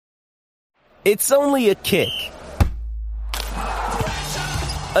It's only a kick,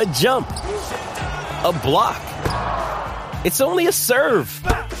 a jump, a block. It's only a serve.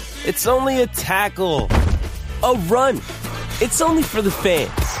 It's only a tackle, a run. It's only for the fans.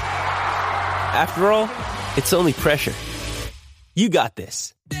 After all, it's only pressure. You got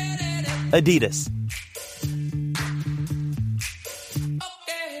this. Adidas.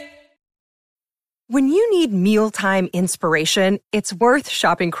 When you need mealtime inspiration, it's worth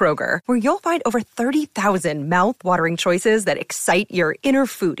shopping Kroger, where you'll find over 30,000 mouth-watering choices that excite your inner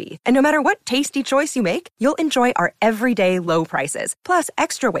foodie. And no matter what tasty choice you make, you'll enjoy our everyday low prices, plus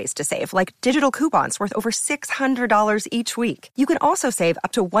extra ways to save, like digital coupons worth over $600 each week. You can also save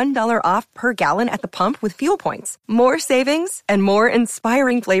up to $1 off per gallon at the pump with fuel points. More savings and more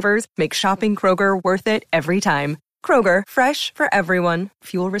inspiring flavors make shopping Kroger worth it every time. Kroger, fresh for everyone.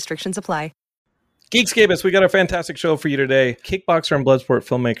 Fuel restrictions apply. Geekscapists, we got a fantastic show for you today. Kickboxer and Bloodsport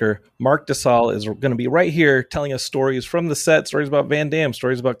filmmaker Marc Dessalle is going to be right here telling us stories from the set, stories about Van Damme,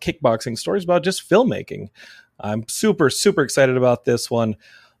 stories about kickboxing, stories about just filmmaking. I'm super, super excited about this one.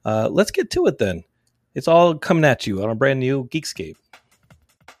 Let's get to it then. It's all coming at you on a brand new Geekscape.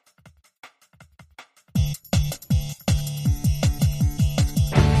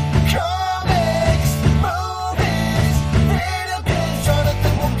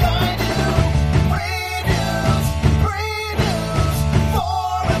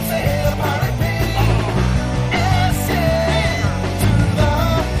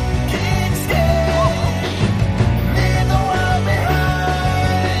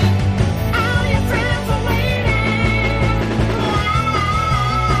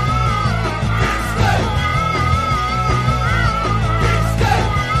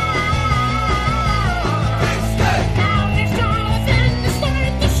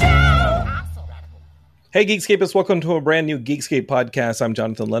 Hey, Geekscapists, welcome to a brand new Geekscape podcast. I'm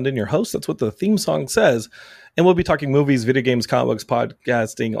Jonathan London, your host. That's what the theme song says. And we'll be talking movies, video games, comic books,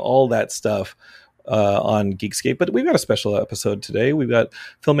 podcasting, all that stuff on Geekscape. But we've got a special episode today. We've got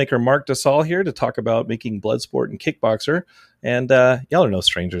filmmaker Marc Dessalle here to talk about making Bloodsport and Kickboxer. And y'all are no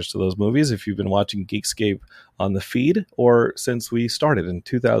strangers to those movies if you've been watching Geekscape on the feed or since we started in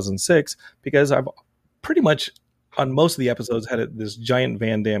 2006, because I've pretty much on most of the episodes had this giant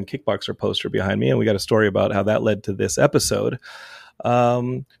Van Damme kickboxer poster behind me, and we got a story about how that led to this episode.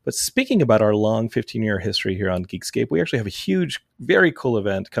 But speaking about our long 15-year history here on Geekscape, we actually have a huge, very cool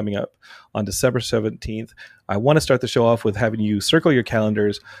event coming up on December 17th. I want to start the show off with having you circle your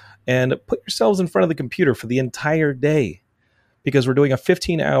calendars and put yourselves in front of the computer for the entire day, because we're doing a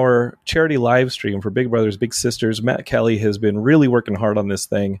 15-hour charity live stream for Big Brothers Big Sisters. Matt Kelly has been really working hard on this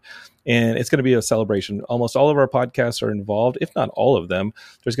thing, and it's going to be a celebration. Almost all of our podcasts are involved, if not all of them.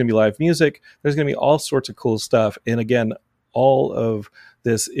 There's going to be live music. There's going to be all sorts of cool stuff. And again, all of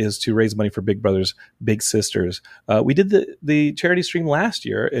this is to raise money for Big Brothers Big Sisters. We did the charity stream last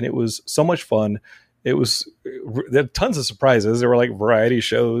year, and it was so much fun. There had tons of surprises. There were like variety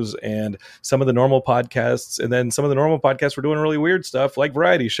shows and some of the normal podcasts. And then some of the normal podcasts were doing really weird stuff like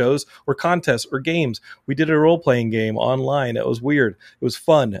variety shows or contests or games. We did a role-playing game online. It was weird. It was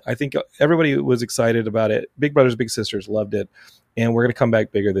fun. I think everybody was excited about it. Big Brothers Big Sisters loved it. And we're going to come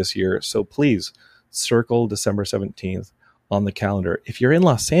back bigger this year. So please circle December 17th on the calendar. If you're in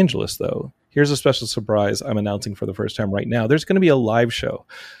Los Angeles, though, here's a special surprise I'm announcing for the first time right now. There's going to be a live show.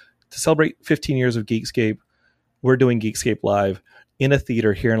 To celebrate 15 years of Geekscape, we're doing Geekscape Live in a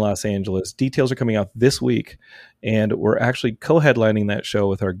theater here in Los Angeles. Details are coming out this week, and we're actually co-headlining that show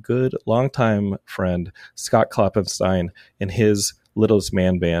with our good longtime friend, Scott Kloppenstein, and his Littlest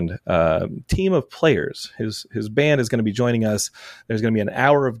Man Band team of players. His band is going to be joining us. There's going to be an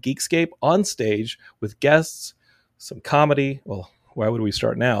hour of Geekscape on stage with guests, some comedy. Well, why would we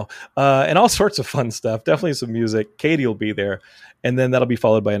start now? And all sorts of fun stuff. Definitely some music. Katie will be there. And then that'll be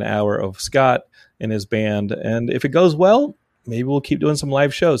followed by an hour of Scott and his band. And if it goes well, maybe we'll keep doing some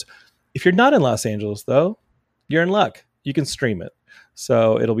live shows. If you're not in Los Angeles, though, you're in luck. You can stream it.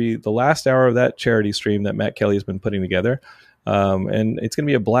 So it'll be the last hour of that charity stream that Matt Kelly has been putting together. And it's going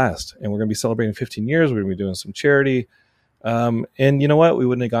to be a blast. And we're going to be celebrating 15 years. We're going to be doing some charity. And you know what? We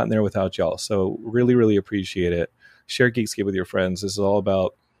wouldn't have gotten there without y'all. So really, really appreciate it. Share Geekscape with your friends. This is all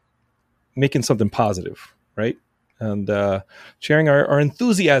about making something positive, right? And sharing our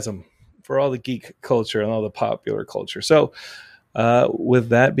enthusiasm for all the geek culture and all the popular culture. So with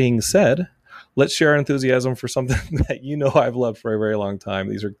that being said, let's share our enthusiasm for something that you know I've loved for a very long time.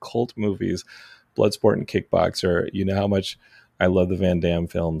 These are cult movies, Bloodsport and Kickboxer. You know how much I love the Van Damme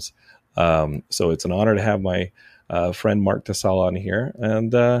films. So it's an honor to have my friend Marc Dessalle on here.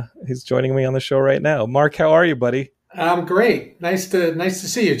 And he's joining me on the show right now. Marc, how are you, buddy? I'm great. Nice to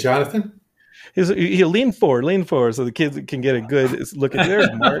see you, Jonathan. You lean forward, so the kids can get a good look at. There's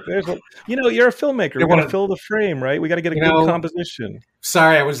Mark. You're a filmmaker. We got to fill the frame, right? We got to get a good composition.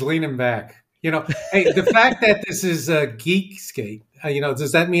 Sorry, I was leaning back. Hey, the fact that this is a Geekscape,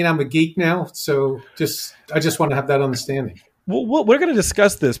 does that mean I'm a geek now? So I just want to have that understanding. Well, we're going to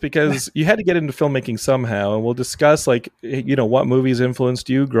discuss this because you had to get into filmmaking somehow, and we'll discuss what movies influenced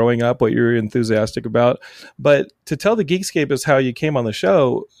you growing up, what you're enthusiastic about. But to tell the Geekscape is how you came on the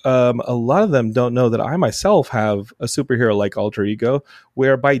show. A lot of them don't know that I myself have a superhero-like alter ego,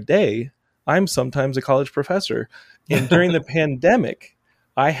 where by day I'm sometimes a college professor, and during the pandemic,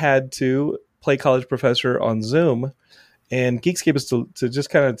 I had to play college professor on Zoom. And Geekscape is to just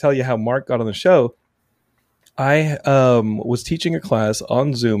kind of tell you how Mark got on the show. I was teaching a class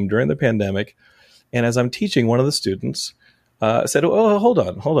on Zoom during the pandemic, and as I'm teaching, one of the students said, "Oh, hold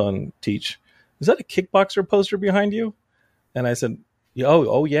on, teach. Is that a kickboxer poster behind you?" And I said,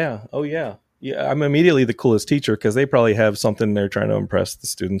 "Oh yeah. I'm immediately the coolest teacher because they probably have something they're trying to impress the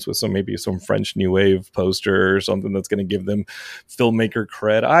students with, maybe some French New Wave poster or something that's going to give them filmmaker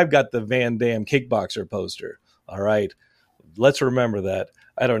cred. I've got the Van Damme kickboxer poster. All right, let's remember that.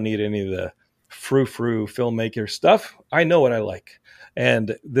 I don't need any of the frou-frou filmmaker stuff. I know what I like."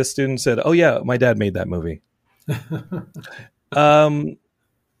 And this student said, "Oh yeah, my dad made that movie."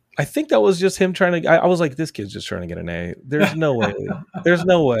 I think that was just him trying to, I was like, this kid's just trying to get an A. There's no way. There's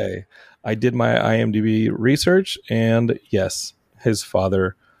no way. I did my IMDb research, and yes, his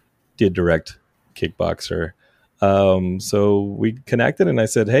father did direct Kickboxer. So we connected, and I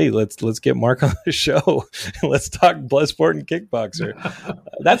said, "Hey, let's get Mark on the show. Let's talk Bloodsport and Kickboxer."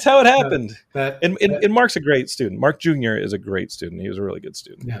 That's how it happened. And Mark's a great student. Mark Jr. is a great student. He was a really good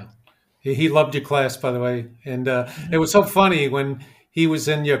student. Yeah, he loved your class, by the way. And it was so funny when he was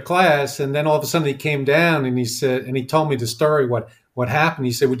in your class, and then all of a sudden he came down and he told me the story. What happened?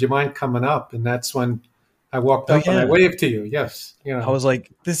 He said, "Would you mind coming up?" And that's when I walked up and I waved to you. Yes. I was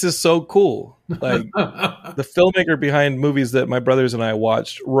like, this is so cool. Like the filmmaker behind movies that my brothers and I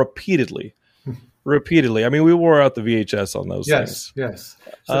watched repeatedly. I mean, we wore out the VHS on those things. Yes.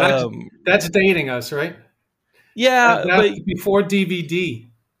 So that's dating us, right? Yeah. But before DVD.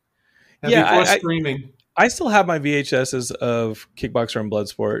 And before streaming. I still have my VHSs of Kickboxer and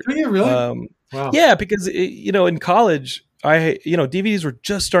Bloodsport. Do you really? Wow. Yeah, because in college, DVDs were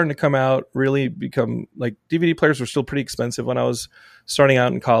just starting to come out, really become like DVD players were still pretty expensive when I was starting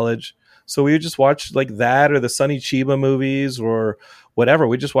out in college. So we would just watch like that or the Sonny Chiba movies or whatever.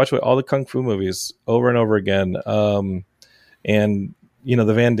 We just watch all the Kung Fu movies over and over again. And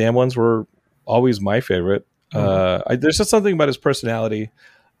the Van Damme ones were always my favorite. There's just something about his personality,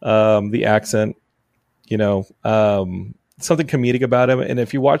 the accent, something comedic about him. And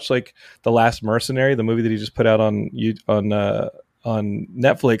if you watch like The Last Mercenary, the movie that he just put out on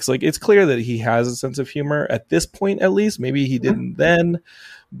Netflix, like it's clear that he has a sense of humor at this point, at least. Maybe he didn't then,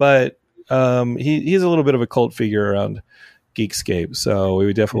 but he's a little bit of a cult figure around Geekscape. So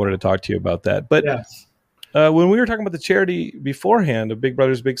we definitely wanted to talk to you about that. But yes. When we were talking about the charity beforehand of Big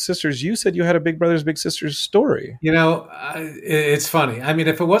Brothers Big Sisters, you said you had a Big Brothers Big Sisters story. It's funny. I mean,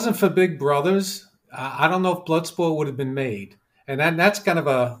 if it wasn't for Big Brothers, I don't know if Bloodsport would have been made. And that's kind of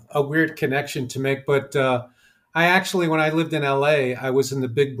a weird connection to make. But I actually, when I lived in LA, I was in the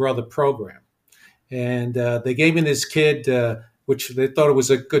Big Brother program. And they gave me this kid, which they thought it was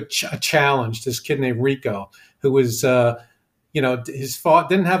a good challenge, this kid named Rico, who was, his father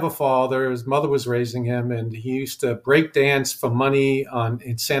didn't have a father. His mother was raising him, and he used to break dance for money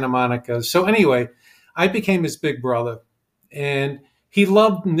in Santa Monica. So anyway, I became his big brother, and he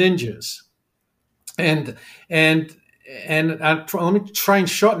loved ninjas. And let me try and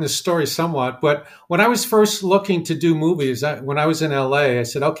shorten this story somewhat. But when I was first looking to do movies, when I was in LA, I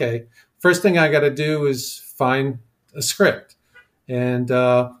said, okay, first thing I got to do is find a script. And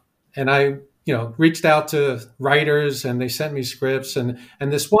I, reached out to writers, and they sent me scripts. And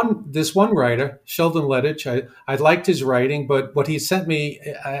this one writer, Sheldon Lettich, I liked his writing, but what he sent me,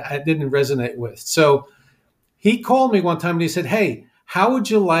 I didn't resonate with. So he called me one time and he said, "Hey, how would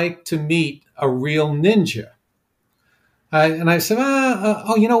you like to meet a real ninja?" And I said,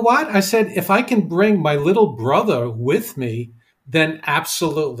 you know what? I said, if I can bring my little brother with me, then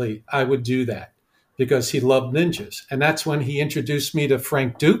absolutely I would do that, because he loved ninjas. And that's when he introduced me to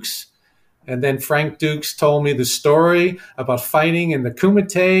Frank Dukes. And then Frank Dukes told me the story about fighting in the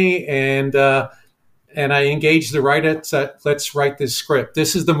Kumite. And I engaged the writer, said, let's write this script.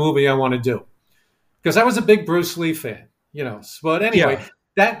 This is the movie I want to do. Because I was a big Bruce Lee fan, But anyway,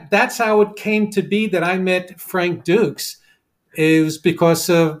 that's how it came to be that I met Frank Dukes. It was because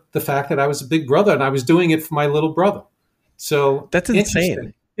of the fact that I was a big brother and I was doing it for my little brother. So that's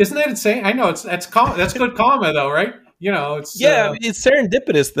insane. Isn't that insane? I know that's good karma though, right? It's Yeah, I mean, it's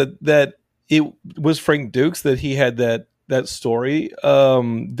serendipitous that it was Frank Dukes that he had that story.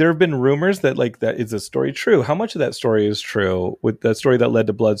 There have been rumors that like that is a story true. How much of that story is true with that story that led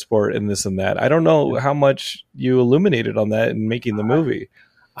to Bloodsport and this and that? I don't know how much you illuminated on that in making the movie.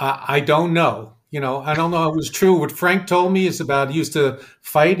 I don't know. I don't know if it was true. What Frank told me is about he used to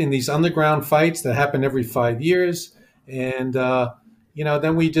fight in these underground fights that happen every 5 years. And,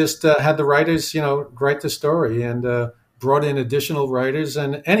 then we just had the writers, write the story and brought in additional writers.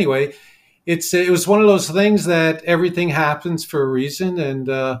 And anyway, it was one of those things that everything happens for a reason. And,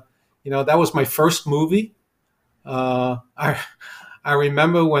 that was my first movie. I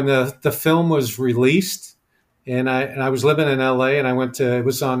remember when the film was released. And I was living in LA, and I went to, it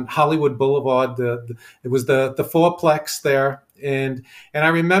was on Hollywood Boulevard. It was the fourplex there. And I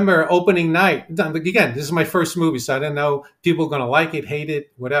remember opening night, again, this is my first movie, so I didn't know people were going to like it, hate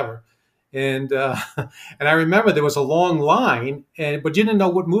it, whatever. And I remember there was a long line, but you didn't know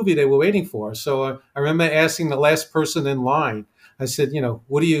what movie they were waiting for. So I remember asking the last person in line, I said,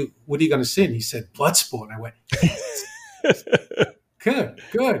 what are you going to see? And he said, Bloodsport. And I went,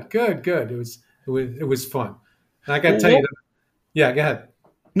 good. It was fun. And I got to tell you, yeah, go ahead.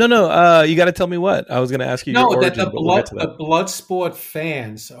 No, you got to tell me what. I was going to ask you. No, that the Bloodsport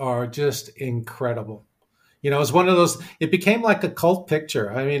fans are just incredible. It was one of those. It became like a cult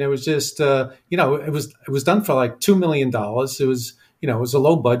picture. I mean, it was just, it was done for like $2 million. It was, it was a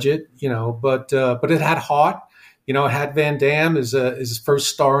low budget, but it had heart. It had Van Damme as his first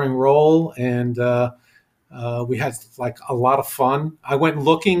starring role, and we had like a lot of fun. I went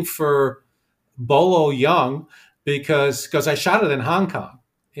looking for Bolo Young because I shot it in Hong Kong,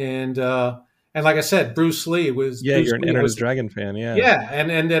 and like I said, Bruce Lee was. Yeah, Bruce you're an Lee Enter was, the Dragon fan, yeah. Yeah,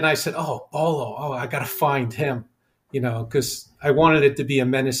 and then I said, Bolo, I got to find him, because I wanted it to be a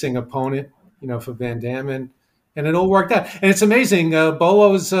menacing opponent, for Van Damme, and it all worked out. And it's amazing.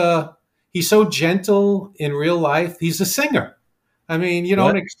 Bolo's he's so gentle in real life. He's a singer. I mean, you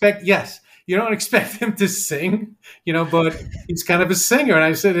don't expect him to sing, but he's kind of a singer. And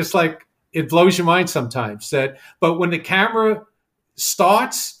I said, it's like. It blows your mind sometimes but when the camera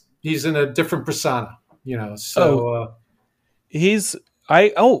starts, he's in a different persona, so.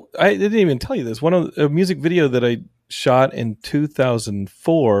 I didn't even tell you this. One of a music video that I shot in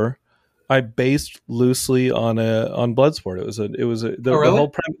 2004, I based loosely on Bloodsport.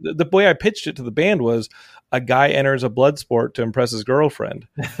 The way I pitched it to the band was a guy enters a Bloodsport to impress his girlfriend.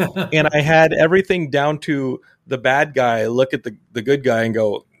 And I had everything down to the bad guy look at the good guy and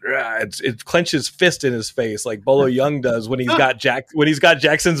go, it clenches fist in his face like Bolo Young does when he's got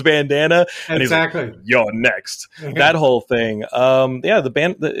Jackson's bandana and exactly. He's like, "You're next." That whole thing. The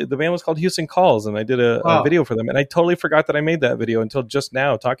band was called Houston Calls, and I did a video for them, and I totally forgot that I made that video until just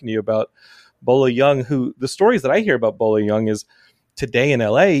now talking to you about Bolo Young. Who the stories that I hear about Bolo Young is today in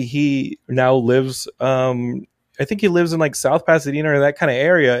LA. He now lives. I think he lives in like South Pasadena or that kind of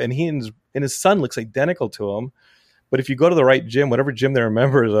area, and he and his son looks identical to him. But if you go to the right gym, whatever gym they're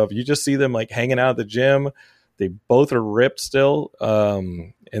members of, you just see them like hanging out at the gym. They both are ripped still,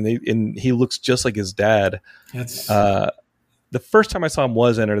 and he looks just like his dad. The first time I saw him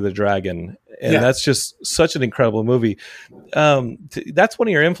was Enter the Dragon, and that's just such an incredible movie. That's one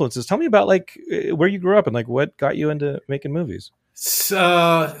of your influences. Tell me about like where you grew up and like what got you into making movies.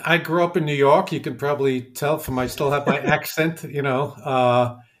 I grew up in New York. You can probably tell I still have my accent.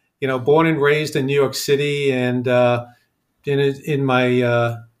 Born and raised in New York City, and in my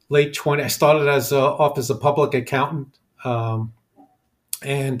late 20s, I started off as a public accountant,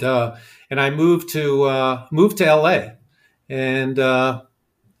 and I moved to LA, and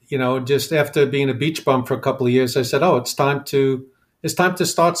just after being a beach bum for a couple of years, I said, it's time to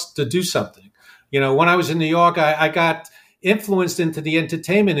start to do something. When I was in New York, I got influenced into the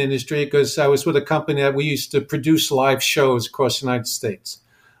entertainment industry because I was with a company that we used to produce live shows across the United States.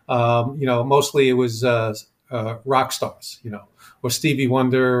 Mostly it was rock stars, or Stevie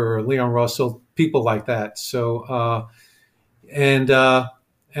Wonder or Leon Russell, people like that. So, and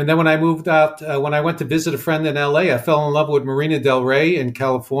then when I moved out, when I went to visit a friend in LA, I fell in love with Marina Del Rey in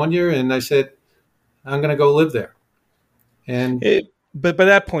California, and I said, I'm going to go live there. But by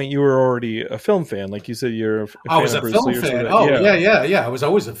that point, you were already a film fan, like you said. I was a film fan. Yeah. I was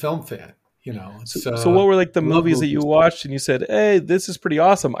always a film fan. So what were like the movies that you watched and you said, hey, this is pretty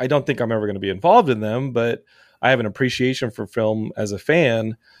awesome. I don't think I'm ever going to be involved in them, but I have an appreciation for film as a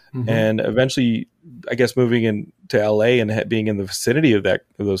fan. Mm-hmm. And eventually, I guess, moving into LA and being in the vicinity of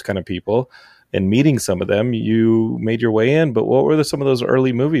those kind of people, and meeting some of them, you made your way in. But what were some of those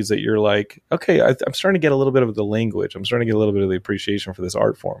early movies that you're like, okay, I'm starting to get a little bit of the language. I'm starting to get a little bit of the appreciation for this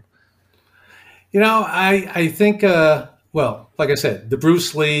art form. I think, well, like I said, the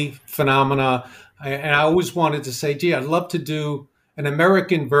Bruce Lee phenomena, and I always wanted to say, gee, I'd love to do an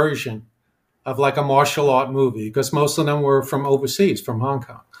American version of like a martial art movie, because most of them were from overseas, from Hong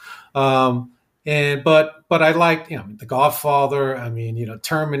Kong. But I liked, The Godfather.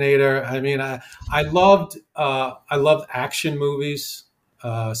 Terminator. I loved action movies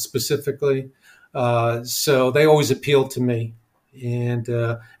specifically. So they always appealed to me, and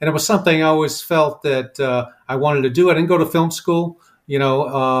it was something I always felt that I wanted to do. I didn't go to film school.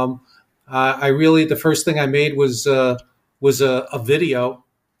 I really, the first thing I made was a video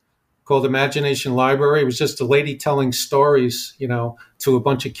called Imagination Library. It was just a lady telling stories, to a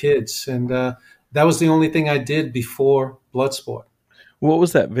bunch of kids. And that was the only thing I did before Bloodsport. What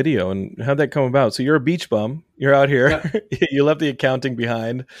was that video and how'd that come about? So you're a beach bum. You're out here. Yeah. You left the accounting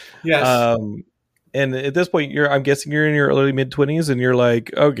behind. Yes. And at this point, I'm guessing you're in your early mid-20s, and you're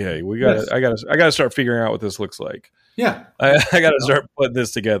like, okay, I gotta start figuring out what this looks like. Yeah. I gotta start putting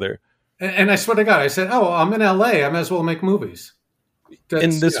this together. And I swear to God, I said, I'm in LA. I might as well make movies.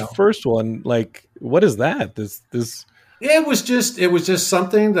 And this first one, like, what is that? This. It was just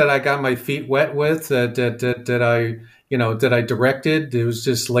something that I got my feet wet with. That I directed. There was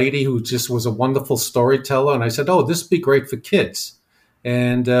this lady who just was a wonderful storyteller, and I said, this would be great for kids.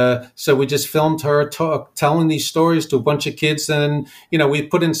 And so we just filmed her telling these stories to a bunch of kids, and we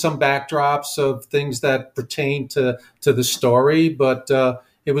put in some backdrops of things that pertain to the story, but.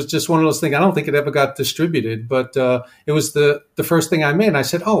 It was just one of those things. I don't think it ever got distributed, but it was the first thing I made. And I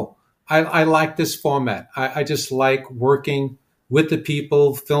said, I like this format. I just like working with the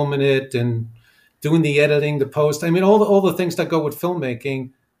people, filming it and doing the editing, the post. All the things that go with filmmaking,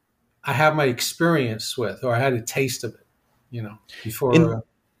 I have my experience with, or I had a taste of it, before.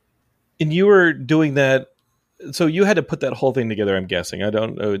 And you were doing that. So you had to put that whole thing together, I'm guessing. I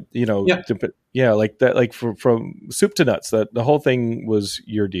don't know, Yeah. Like that, like from soup to nuts, that the whole thing was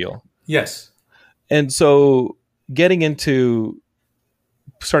your deal. Yes. And so getting into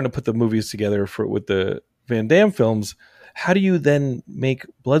starting to put the movies together with the Van Damme films, how do you then make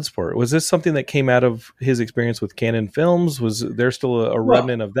Bloodsport? Was this something that came out of his experience with Cannon Films? Was there still a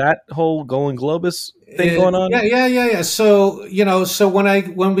remnant of that whole Golan Globus thing going on? Yeah. So,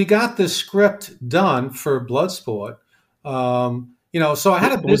 when we got the script done for Bloodsport, so I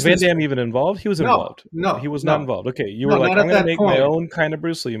had a business. Was Van Damme even involved? He was involved. No, he was not involved. Okay, you were like, I'm going to make my own kind of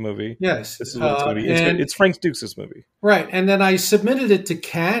Bruce Lee movie. Yes, this is what it's going to be. It's Frank Dukes' movie, right? And then I submitted it to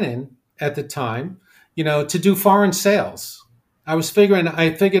Cannon at the time, to do foreign sales. I figured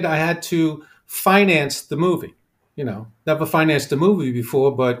I had to finance the movie. Never financed a movie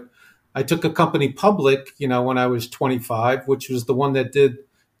before, but I took a company public, when I was 25, which was the one that did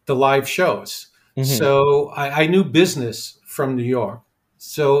the live shows. Mm-hmm. So I knew business from New York,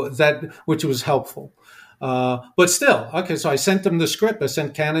 which was helpful. But still, okay, so I sent them the script. I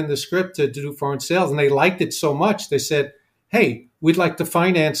sent Cannon the script to do foreign sales, and they liked it so much. They said, hey, we'd like to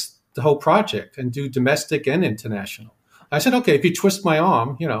finance the whole project and do domestic and international. I said, okay, if you twist my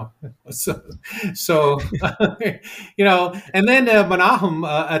arm, so and then Menahem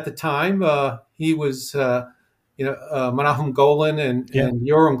at the time, he was, Menahem Golan and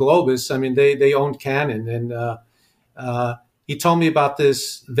Yoram Globus. They owned Cannon, and he told me about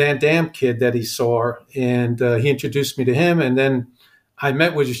this Van Damme kid that he saw, and he introduced me to him, and then I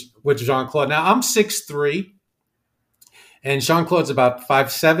met with Jean-Claude. Now I'm 6'3", and Jean-Claude's about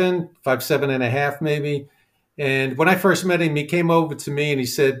 5'7", 5'7.5" maybe. And when I first met him, he came over to me and he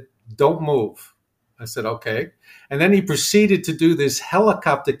said, "Don't move." I said, "Okay." And then he proceeded to do this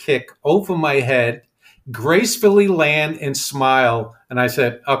helicopter kick over my head, gracefully land and smile. And I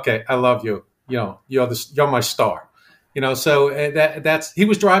said, "Okay, I love you. You're my star." So that's he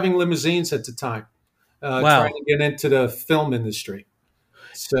was driving limousines at the time, trying to get into the film industry.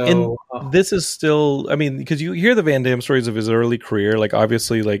 So this is still, because you hear the Van Damme stories of his early career, like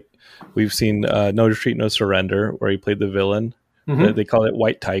obviously, like we've seen No Retreat, No Surrender, where he played the villain. Mm-hmm. They call it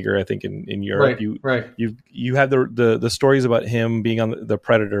White Tiger, I think, in Europe. Right. You have the stories about him being on the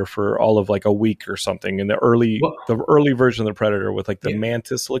Predator for all of like a week or something in the early version of the Predator with like the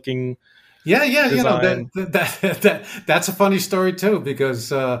mantis looking. Yeah. That's a funny story too,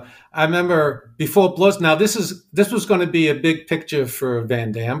 because I remember before Blood. Now this was going to be a big picture for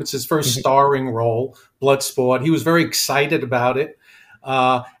Van Damme. It's his first starring role, Bloodsport. He was very excited about it,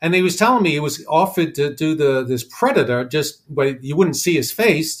 and he was telling me he was offered to do this Predator. But you wouldn't see his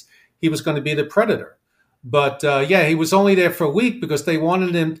face. He was going to be the Predator. But yeah, he was only there for a week because they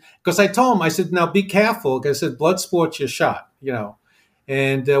wanted him. Because I told him, I said, now be careful. Because I said, Bloodsport's your shot, you know.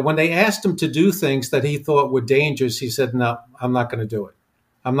 And when they asked him to do things that he thought were dangerous, he said, no, I'm not going to do it.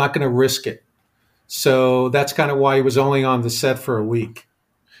 I'm not going to risk it. So that's kind of why he was only on the set for a week.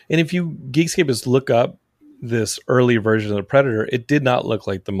 And if you Geekscapists look up this early version of the Predator, it did not look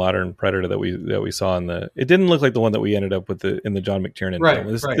like the modern Predator that we saw in the. It didn't look like the one that we ended up with in the John McTiernan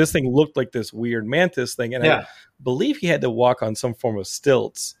film. This thing looked like this weird mantis thing, and I believe he had to walk on some form of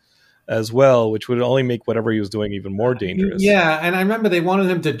stilts as well, which would only make whatever he was doing even more dangerous. Yeah, and I remember they wanted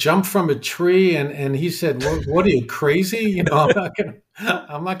him to jump from a tree, and he said, "What are you, crazy? You know,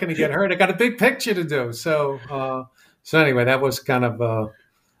 I'm not gonna get hurt. I got a big picture to do." So anyway, that was kind of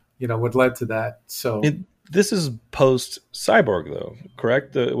what led to that. So. This is post Cyborg, though,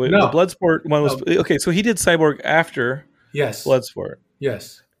 correct? The Bloodsport one was okay. So he did Cyborg after Bloodsport.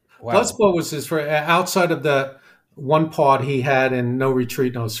 Yes, wow. Bloodsport was his outside of the one part he had in No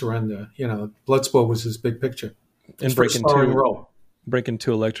Retreat, No Surrender. You know, Bloodsport was his big picture. And Breaking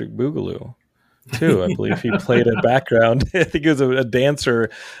 2 Electric Boogaloo, too. I believe he played a background. I think he was a dancer.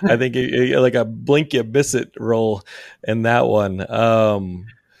 I think like a Blinky Bissett role in that one.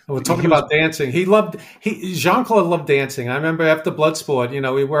 We're talking about dancing. Jean-Claude loved dancing. I remember after Bloodsport,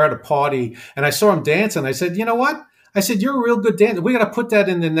 we were at a party and I saw him dancing. I said, you know what? I said, you're a real good dancer. We got to put that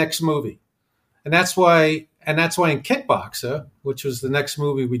in the next movie. And that's why in Kickboxer, which was the next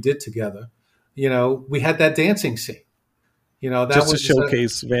movie we did together, we had that dancing scene. That just was to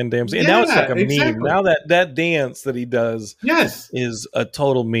showcase Van Damme's. And now it's like a meme. Now that dance that he does is a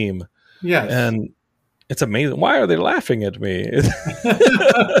total meme. Yes. And it's amazing. Why are they laughing at me?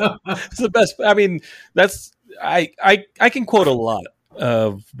 It's the best. I mean, I can quote a lot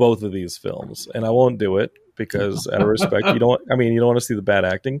of both of these films, and I won't do it because out of respect, you don't want to see the bad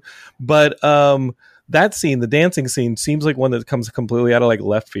acting. But that scene, the dancing scene, seems like one that comes completely out of like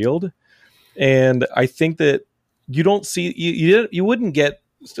left field. And I think that you don't see you wouldn't get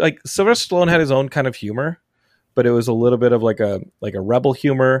like Sylvester Stallone had his own kind of humor. But it was a little bit of like a rebel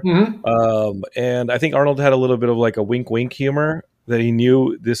humor. Mm-hmm. And I think Arnold had a little bit of like a wink humor that he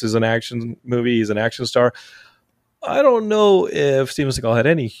knew this is an action movie. He's an action star. I don't know if Steven Seagal had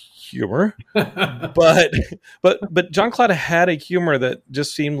any humor, but Jean-Claude had a humor that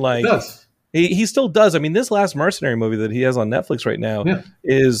just seemed like he still does. I mean, this last Mercenary movie that he has on Netflix right now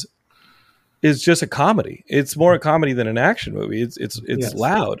is just a comedy. It's more a comedy than an action movie. It's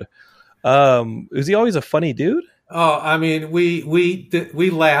loud. Is he always a funny dude? Oh, I mean, we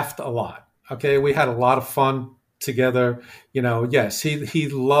laughed a lot. Okay, we had a lot of fun together. Yes, he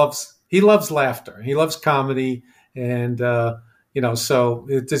loves laughter. He loves comedy, and so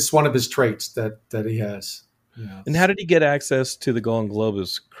it's one of his traits that he has. And how did he get access to the Golan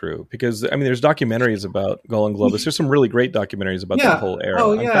Globus crew? Because I mean, there's documentaries about Golan Globus. There's some really great documentaries about that whole era.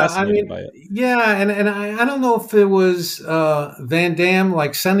 Oh, I'm fascinated by it. Yeah, and I don't know if it was Van Damme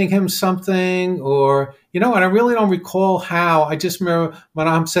like sending him something, or and I really don't recall how. I just remember my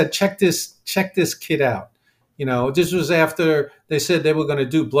mom said, "Check this kid out." This was after they said they were going to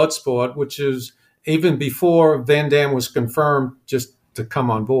do Bloodsport, which is even before Van Damme was confirmed just to come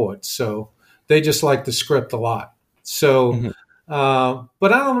on board. So. They just like the script a lot. So,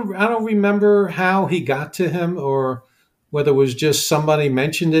 but I don't remember how he got to him or whether it was just somebody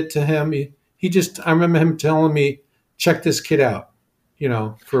mentioned it to him. I remember him telling me, check this kid out,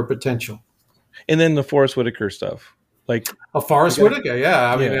 for potential. And then the Forrest Whitaker stuff. Forrest Whitaker.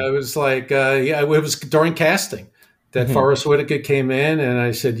 Yeah. I mean, it was like, it was during casting that Forrest Whitaker came in and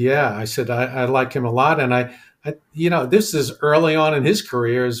I said, I like him a lot. And this is early on in his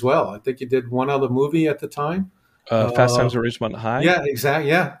career as well. I think he did one other movie at the time. Fast Times at Ridgemont High? Yeah, exactly.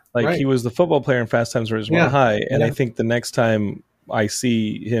 Yeah. He was the football player in Fast Times at Ridgemont High. And I think the next time I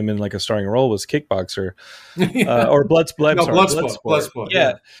see him in like a starring role was Kickboxer or Bloodsport.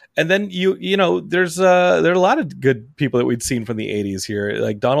 Yeah. And then there are a lot of good people that we'd seen from the 80s here,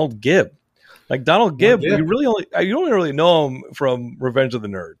 like Donald Gibb. You don't really know him from Revenge of the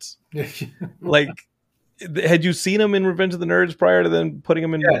Nerds. Had you seen him in Revenge of the Nerds prior to then putting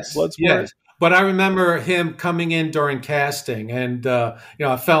him in Bloodsport? Yes. But I remember him coming in during casting, and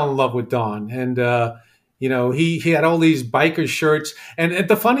I fell in love with Don. And he had all these biker shirts. And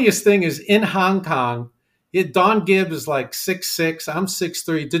the funniest thing is in Hong Kong, Don Gibb is like 6'6", I'm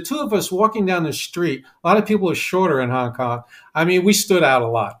 6'3". The two of us walking down the street, a lot of people are shorter in Hong Kong. I mean, we stood out a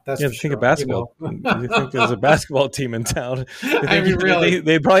lot. That's for think of basketball. You think there's a basketball team in town. Really.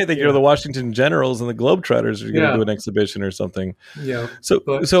 They probably think you're the Washington Generals and the Globetrotters are going to do an exhibition or something. Yeah.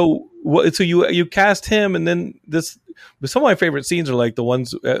 So you cast him, and then this but some of my favorite scenes are like the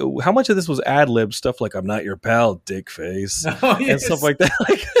ones. How much of this was ad lib stuff? Like I'm not your pal, dick face, Oh, yes. and stuff like that.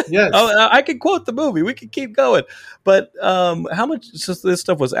 Like, Yes. I can quote the movie. We can keep going, but how much of this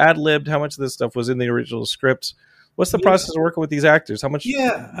stuff was ad libbed? How much of this stuff was in the original scripts? What's the process of working with these actors? How much?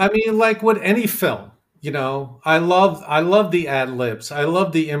 Yeah, I mean, like with any film, I love the ad libs. I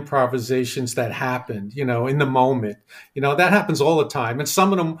love the improvisations that happened, in the moment. That happens all the time, and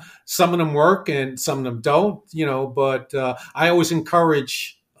some of them work, and some of them don't. But I always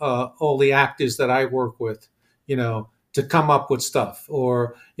encourage all the actors that I work with, to come up with stuff,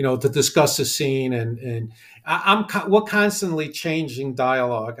 or to discuss a scene, and we're constantly changing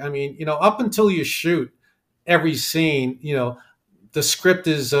dialogue. I mean, up until you shoot every scene, the script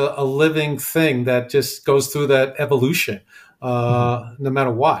is a living thing that just goes through that evolution, no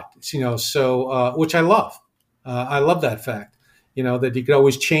matter what, so, which I love. I love that fact, that you could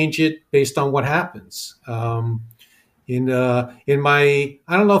always change it based on what happens. In my,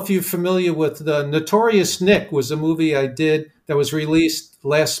 I don't know if you're familiar with the Notorious Nick was a movie I did that was released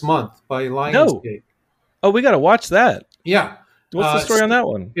last month by Lionsgate. Oh, we got to watch that. Yeah. What's the story on that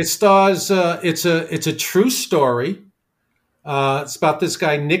one? It stars, it's a true story. It's about this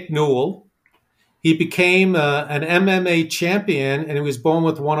guy, Nick Newell. He became an MMA champion, and he was born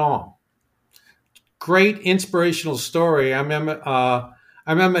with one arm. Great inspirational story. I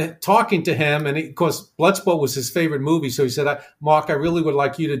remember talking to him, and of course, Bloodsport was his favorite movie. So he said, "Mark, I really would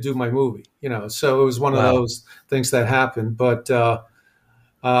like you to do my movie." So it was one of those things that happened. But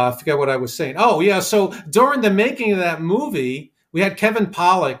I forget what I was saying. Oh yeah. So during the making of that movie, we had Kevin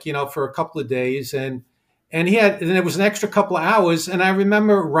Pollak, for a couple of days, and it was an extra couple of hours. And I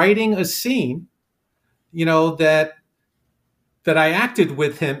remember writing a scene, that I acted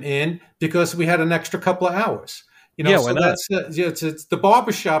with him in because we had an extra couple of hours. Why so not? It's the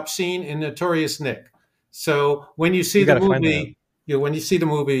barbershop scene in Notorious Nick. So when you see the movie,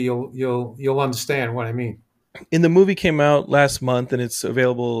 you'll understand what I mean. And the movie came out last month, and it's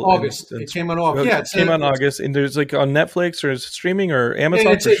available. August. It came out in August. Yeah, it came out in August, and there's like on Netflix or is it streaming or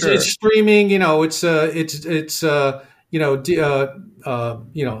Amazon. It's streaming. You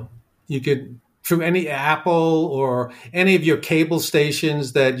could through any Apple or any of your cable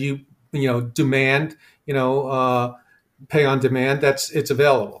stations that you demand. Pay on demand. It's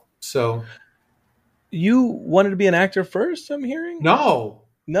available. So you wanted to be an actor first? I'm hearing.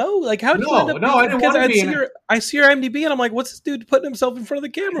 No, like how did you end up? No, I didn't want to be. I see your IMDb, and I'm like, what's this dude putting himself in front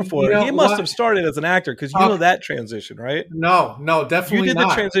of the camera for? He must have started as an actor because you know that transition, right? No, definitely you did not.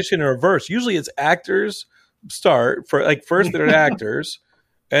 The transition in reverse. Usually, it's actors start for like first they're actors,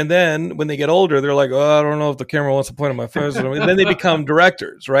 and then when they get older, they're like, oh, I don't know if the camera wants to point on my face. And then they become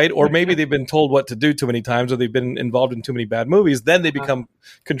directors, right? Or maybe they've been told what to do too many times, or they've been involved in too many bad movies. Then they become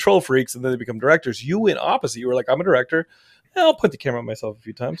control freaks, and then they become directors. You went opposite. You were like, I'm a director. I'll put the camera on myself a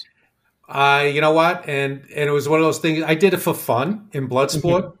few times. You know what? And it was one of those things. I did it for fun in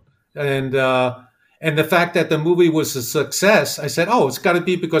Bloodsport, and the fact that the movie was a success, I said, "Oh, it's got to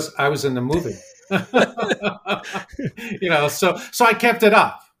be because I was in the movie." So I kept it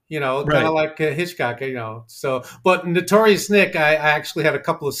up. Kind of like Hitchcock. So, but Notorious Nick, I actually had a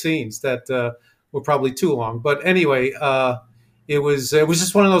couple of scenes that were probably too long. But anyway, it was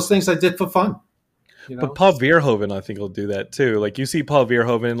just one of those things I did for fun. But Paul Verhoeven, I think, will do that too. Like you see Paul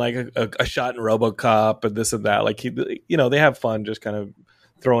Verhoeven, like a shot in RoboCop and this and that. Like they have fun just kind of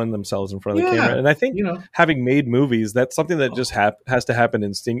throwing themselves in front of the camera. And I think having made movies, that's something that just has to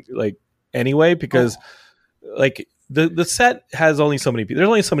happen anyway, because like the set has only so many people. There's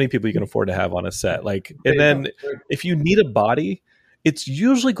only so many people you can afford to have on a set. Like, and then if you need a body, it's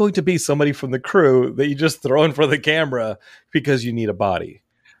usually going to be somebody from the crew that you just throw in front of the camera because you need a body.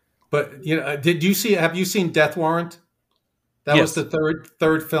 But have you seen Death Warrant? That was the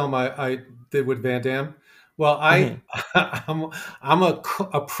third film I did with Van Damme. Well, I'm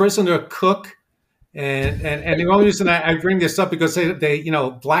a prisoner cook, and the only reason I bring this up because they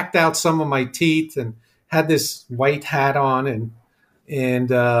blacked out some of my teeth and had this white hat on, and and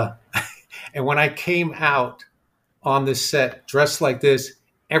when I came out on this set dressed like this,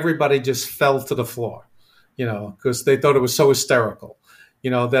 everybody just fell to the floor, because they thought it was so hysterical.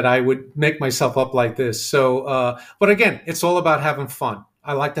 That I would make myself up like this. So, but again, it's all about having fun.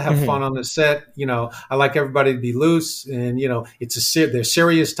 I like to have fun on the set. I like everybody to be loose, and there's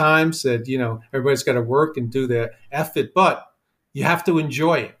serious times that everybody's got to work and do their effort, but you have to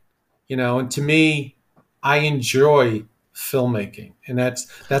enjoy it. And to me, I enjoy filmmaking, and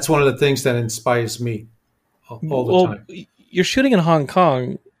that's one of the things that inspires me all the time. You're shooting in Hong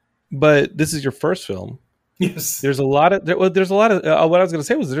Kong, but this is your first film. Yes. There's a lot of there's a lot of what I was going to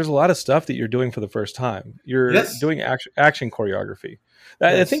say was there's a lot of stuff that you're doing for the first time. You're Yes. doing action choreography.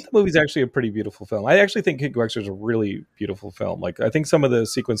 I Yes. think the movie's actually a pretty beautiful film. I actually think Kickboxer is a really beautiful film. Like I think some of the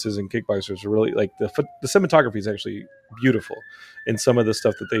sequences in Kickboxers are really like the cinematography is actually beautiful in some of the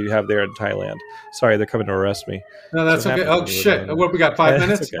stuff that they have there in Thailand. Sorry, they're coming to arrest me. No, that's What okay. happened Oh to shit! it? What, we got 5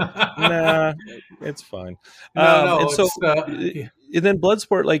 minutes? It's okay. Nah, it's fine. No, And so yeah. and then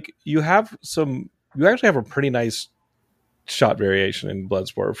Bloodsport, like you actually have a pretty nice shot variation in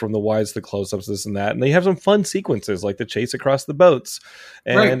Bloodsport, from the wides to the close-ups, this and that, and they have some fun sequences like the chase across the boats,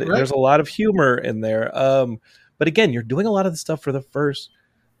 and Right. there's a lot of humor in there. But again, you're doing a lot of the stuff for the first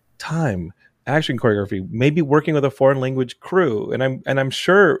time. Action choreography, maybe working with a foreign language crew, and I'm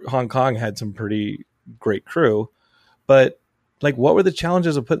sure Hong Kong had some pretty great crew, but like, what were the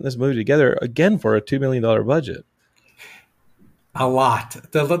challenges of putting this movie together again for a $2 million budget? A lot.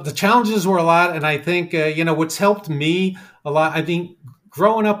 The challenges were a lot, and I think what's helped me a lot. I think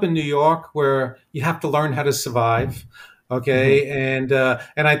growing up in New York, where you have to learn how to survive. Okay, and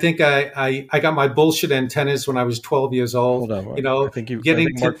I think I got my bullshit antennas when I was 12 years old. Hold on, You know, I think getting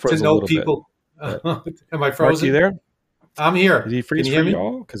Mark to know people. Yeah. Am I frozen? Mark, you there? I'm here. Did he freeze Can you for hear me?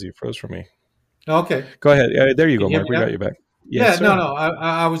 y'all? Because he froze for me. Okay. Go ahead. There you Can go, you hear Mark. me We now? got you back. Yeah, Yes, sir. no.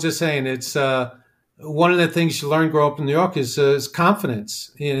 I was just saying it's one of the things you learn growing up in New York is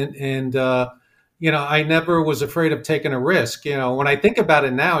confidence, and I never was afraid of taking a risk. You know, when I think about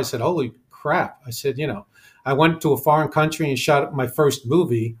it now, I said, "Holy crap!" I said, I went to a foreign country and shot my first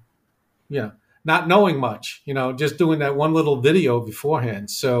movie, not knowing much, just doing that one little video beforehand.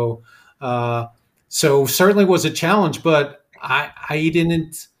 So certainly was a challenge, but I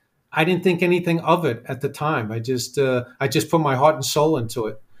didn't think anything of it at the time. I just put my heart and soul into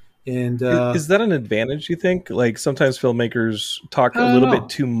it. And Is that an advantage, you think? Like sometimes filmmers talk a I don't little know. bit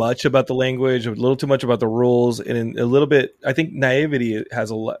too much about the language, a little too much about the rules, and a little bit, I think naivety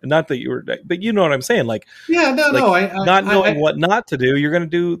has a lot, not that you were, but you know what I'm saying? Like, yeah, no, like no, not knowing what not to do, you're going to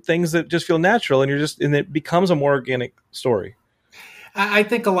do things that just feel natural, and it becomes a more organic story. I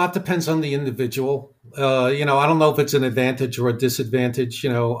think a lot depends on the individual. I don't know if it's an advantage or a disadvantage.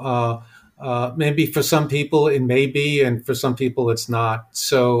 Maybe for some people it may be, and for some people it's not.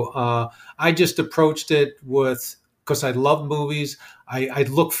 So I just approached it because I love movies. I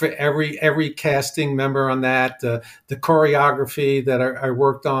look for every casting member on that. The choreography that I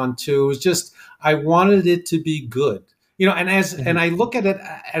worked on too was just, I wanted it to be good. And I look at it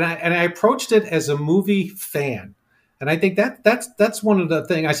and I approached it as a movie fan. And I think that's one of the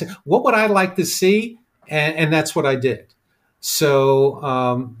things I said, what would I like to see? And that's what I did. So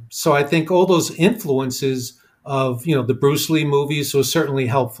I think all those influences of, the Bruce Lee movies was certainly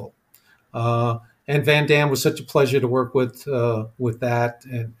helpful. And Van Damme was such a pleasure to work with that.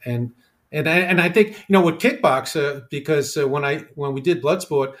 And I think, with Kickboxer, because when we did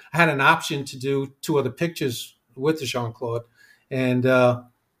Bloodsport, I had an option to do 2 other pictures with the Jean-Claude. And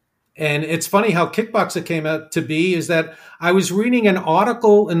it's funny how Kickboxer came out to be, is that I was reading an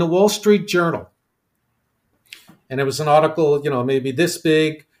article in the Wall Street Journal. And it was an article, maybe this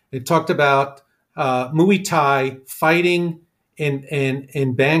big. It talked about Muay Thai fighting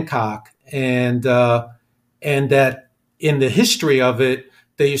in Bangkok, and that in the history of it,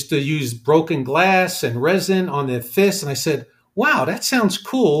 they used to use broken glass and resin on their fists. And I said, wow, that sounds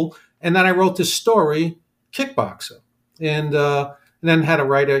cool. And then I wrote this story, Kickboxer, and then had to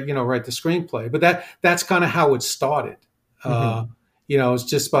write the screenplay. But that's kind of how it started. It's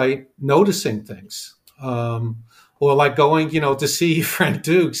just by noticing things. Or like going, to see Frank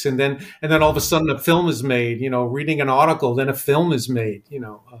Dukes, and then all of a sudden a film is made. Reading an article, then a film is made.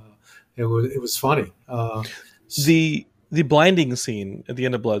 It was funny. The blinding scene at the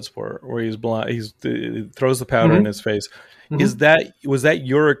end of Bloodsport, where he's blind, he throws the powder in his face. Mm-hmm. Was that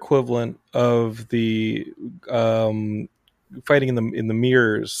your equivalent of the fighting in the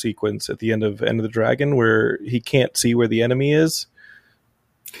mirrors sequence at the end of the Dragon, where he can't see where the enemy is?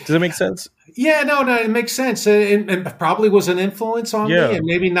 Does that make sense? Yeah, no, it makes sense. It probably was an influence on me, and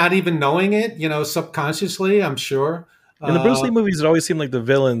maybe not even knowing it, subconsciously, I'm sure. In the Bruce Lee movies, it always seemed like the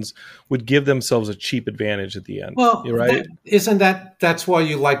villains would give themselves a cheap advantage at the end. Well, you're right. That's why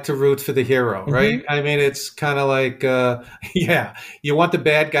you like to root for the hero, right? I mean, it's kind of like, you want the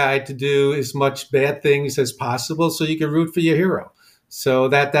bad guy to do as much bad things as possible so you can root for your hero. So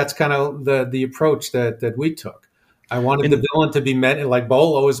that's kind of the approach that we took. I wanted the villain to be like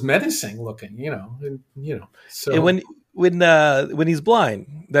Bolo is menacing looking, So and when he's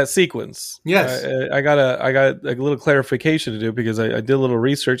blind, that sequence, yes, I got a little clarification to do, because I did a little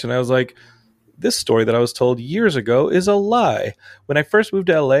research, and I was like, this story that I was told years ago is a lie. When I first moved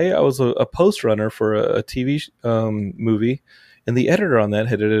to LA, I was a post runner for a TV movie, and the editor on that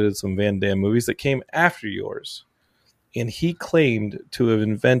had edited some Van Damme movies that came after yours. And he claimed to have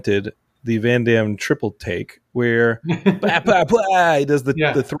invented the Van Damme triple take, where blah, blah, blah, he does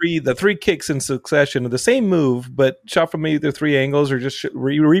the three kicks in succession of the same move, but shot from either three angles or just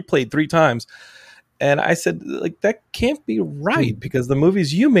replayed three times. And I said, like, that can't be right, because the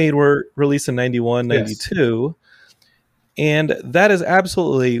movies you made were released in 91, 92. Yes. And that is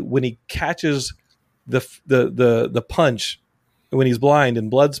absolutely when he catches the punch when he's blind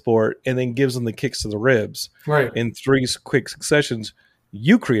in Bloodsport and then gives him the kicks to the ribs in three quick successions.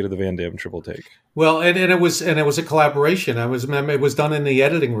 You created the Van Damme triple take. Well, and it was a collaboration. It was done in the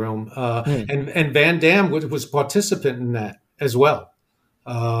editing room, and Van Damme was a participant in that as well.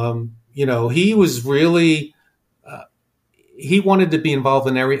 He was really he wanted to be involved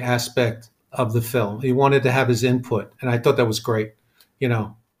in every aspect of the film. He wanted to have his input, and I thought that was great.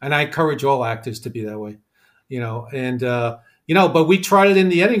 And I encourage all actors to be that way. But we tried it in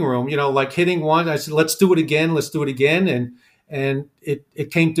the editing room. Like hitting one, I said, "Let's do it again. Let's do it again." And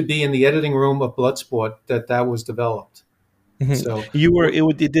it came to be in the editing room of Bloodsport that was developed. Mm-hmm. So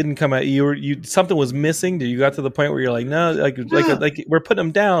it didn't come out. Something was missing. You got to the point where you're like, no, like we're putting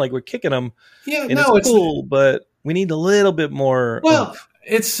them down, like we're kicking them. Yeah, and it's cool, but we need a little bit more. Well,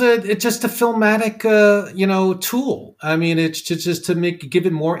 it's just a filmatic, tool. I mean, it's just to give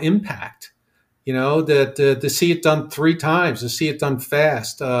it more impact. To see it done three times, to see it done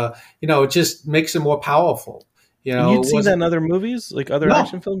fast. It just makes it more powerful. You'd seen that in other movies, like other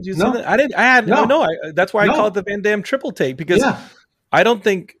action films. You'd seen that. I didn't. I had no. That's why I call it the Van Damme triple take, because I don't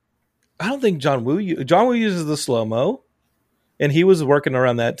think John Woo uses the slow mo, and he was working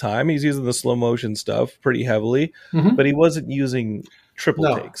around that time. He's using the slow motion stuff pretty heavily, but he wasn't using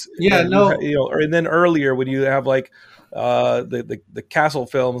triple takes. Yeah, and then earlier when you have like the Castle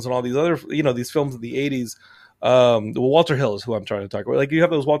films and all these other these films of the 80s, Walter Hill is who I'm trying to talk about. Like you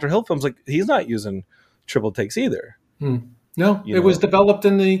have those Walter Hill films, like he's not using triple takes either. No, it was developed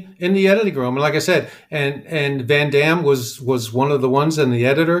in the editing room, and like I said, and Van Damme was one of the ones, and the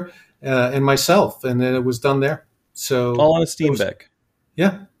editor and myself, and then it was done there. So all on a steam deck.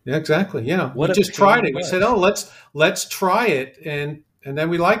 Yeah, exactly. We just tried it. We said, "Oh, let's try it," and then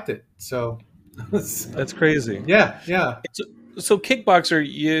we liked it. So that's crazy. Yeah. So Kickboxer,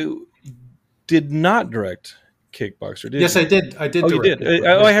 you did not direct Kickboxer, did yes, you? I did. I did. Oh, you did.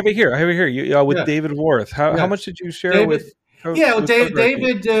 I have it here. You, with David Worth. How much did you share with?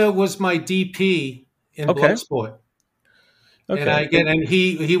 David was my DP in Bloodsport. Okay. And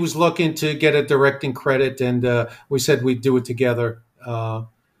he was looking to get a directing credit, and we said we'd do it together. So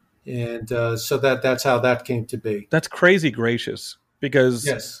that's how that came to be. That's crazy gracious, because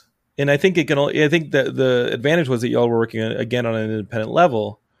yes. And I think I think that the advantage was that y'all were working again on an independent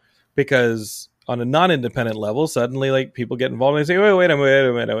level, because on a non-independent level, suddenly like people get involved and they say, wait a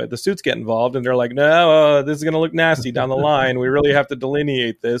minute, the suits get involved, and they're like, no, this is going to look nasty down the line. We really have to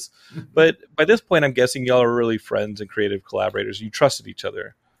delineate this. But by this point, I'm guessing y'all are really friends and creative collaborators. You trusted each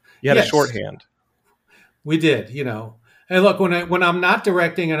other. You had a shorthand. We did, And look, when I'm not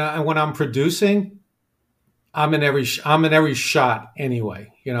directing and when I'm producing, I'm in every shot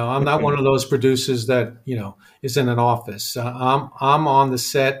anyway. I'm not one of those producers that is in an office. I'm on the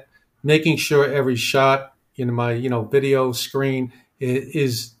set, making sure every shot in my video screen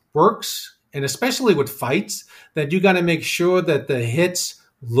is works, and especially with fights, that you got to make sure that the hits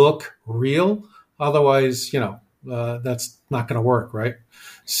look real. Otherwise, that's not going to work, right?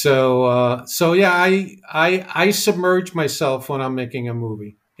 So yeah, I submerge myself when I'm making a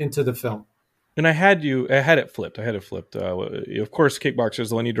movie into the film. And I had it flipped. Of course, Kickboxer is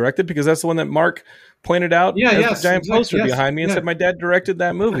the one you directed, because that's the one that Mark pointed out. The giant poster behind me and said my dad directed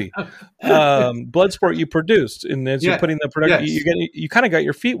that movie. Bloodsport you produced, and as you're putting the production, you kind of got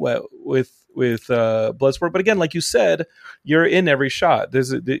your feet wet with Bloodsport. But again, like you said, you're in every shot.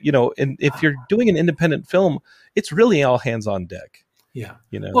 There's and if you're doing an independent film, it's really all hands on deck. Yeah,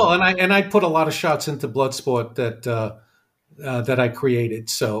 Well, and I put a lot of shots into Bloodsport that I created.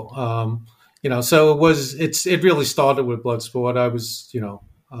 So. So it really started with Bloodsport. I was,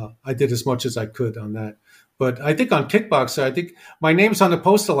 I did as much as I could on that. But I think on Kickboxer, I think my name's on the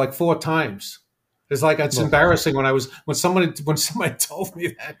poster like 4 times. It's like, it's embarrassing when somebody told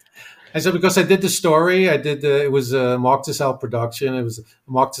me that. I said, because I did the story, it was a Mark Tassel production. It was a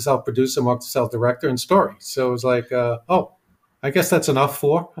Mark Tassel producer, Mark Tassel director, and story. So it was like, I guess that's enough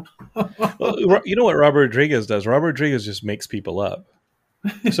for. Well, you know what Robert Rodriguez does? Robert Rodriguez just makes people up.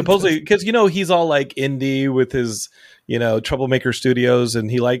 Supposedly, because he's all like indie with his Troublemaker Studios,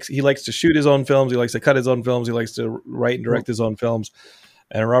 and he likes to shoot his own films. He likes to cut his own films. He likes to write and direct his own films.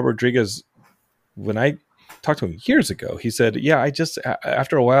 And Robert Rodriguez, when I talked to him years ago, he said, "Yeah, I just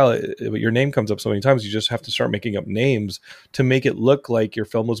after a while, your name comes up so many times, you just have to start making up names to make it look like your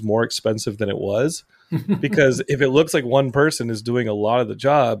film was more expensive than it was." Because if it looks like one person is doing a lot of the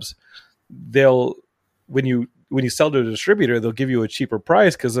jobs, when you sell to a distributor, they'll give you a cheaper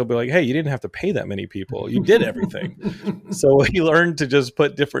price because they'll be like, "Hey, you didn't have to pay that many people. You did everything." So he learned to just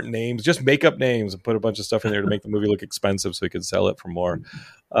put different names, just make up names and put a bunch of stuff in there to make the movie look expensive so he could sell it for more.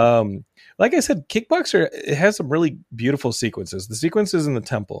 Like I said, Kickboxer, it has some really beautiful sequences. The sequences in the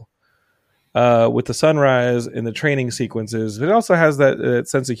temple with the sunrise and the training sequences. It also has that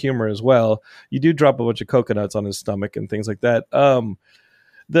sense of humor as well. You do drop a bunch of coconuts on his stomach and things like that.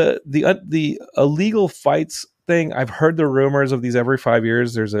 The illegal fights thing, I've heard the rumors of these every 5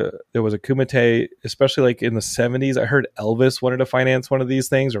 years. There was a Kumite, especially like in the 70s. I heard Elvis wanted to finance one of these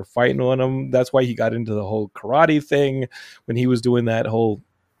things or fight in one of them. That's why he got into the whole karate thing when he was doing that whole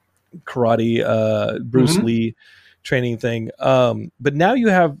karate Bruce Lee training thing. But now you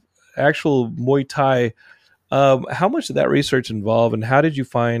have actual Muay Thai. How much did that research involve, and how did you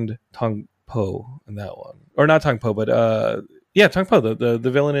find Tong Po in that one? Or not Tong Po, but Tong Po, the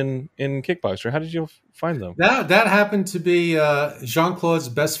villain in Kickboxer. How did you find them? That happened to be Jean-Claude's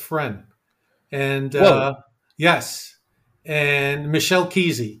best friend, and yes, and Michel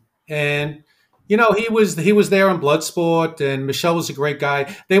Keezy, and he was there on Bloodsport, and Michel was a great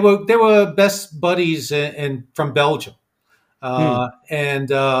guy. They were best buddies from Belgium, and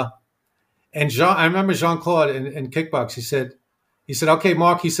Jean. I remember Jean-Claude in Kickbox. He said, "Okay,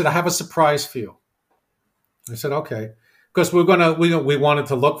 Mark." He said, "I have a surprise for you." I said, "Okay." Because we wanted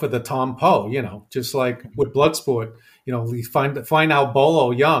to look for the Tom Poe, just like with Bloodsport, we find out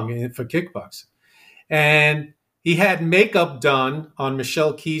Bolo Young for Kickboxing. And he had makeup done on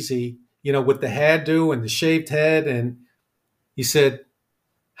Michel Keezy, with the hairdo and the shaved head. And he said,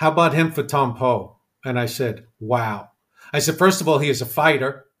 "How about him for Tom Poe?" And I said, "Wow." I said, "First of all, he is a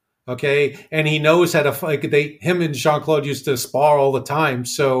fighter, okay? And he knows how to fight." Him and Jean-Claude used to spar all the time.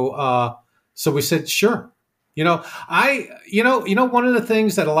 So we said, "Sure." One of the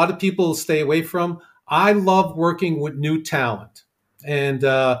things that a lot of people stay away from, I love working with new talent. And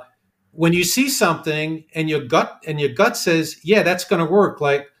when you see something and your gut says, "Yeah, that's going to work,"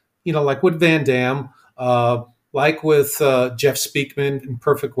 like with Van Damme, like with Jeff Speakman in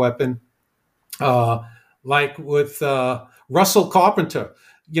Perfect Weapon, like with Russell Carpenter.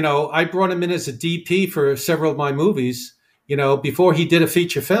 I brought him in as a DP for several of my movies, before he did a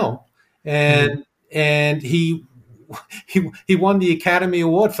feature film. And he won the Academy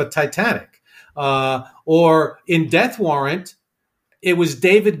Award for Titanic. Or in Death Warrant, it was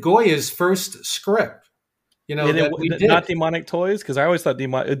David Goya's first script. Not Demonic Toys, because I always thought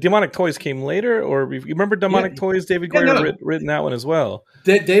Demonic Toys came later. Or you remember Demonic Toys? David Goya written that one as well.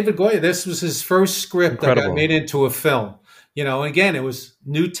 David Goya, this was his first script that got made into a film. Again, it was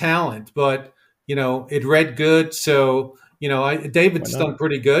new talent, but it read good, so. David's done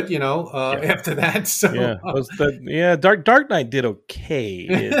pretty good, after that. So Dark Knight did okay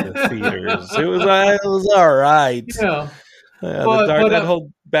in the theaters. It was all right. That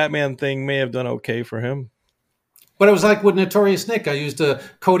whole Batman thing may have done okay for him. But it was like with Notorious Nick. I used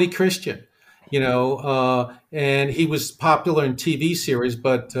Cody Christian, and he was popular in TV series,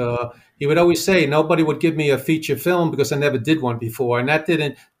 but he would always say nobody would give me a feature film because I never did one before, and that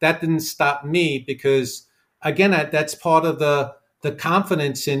didn't stop me because. Again, that's part of the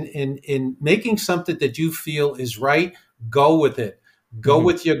confidence in making something that you feel is right. Go with it. Go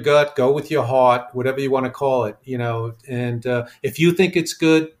with your gut. Go with your heart. Whatever you want to call it. And if you think it's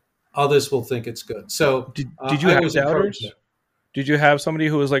good, others will think it's good. So, did you have doubters? Did you have somebody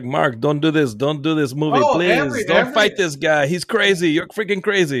who was like, "Mark, don't do this movie, please. Don't fight this guy. He's crazy. You're freaking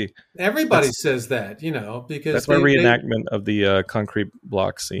crazy." Everybody says that, because that's my reenactment of the concrete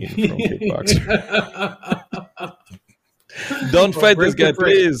block scene from Kickboxer. Don't fight this guy,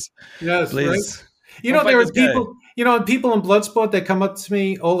 please. Yes, please. Right? There are people. People in Bloodsport that come up to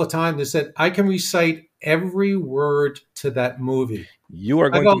me all the time. They said, "I can recite every word to that movie." You are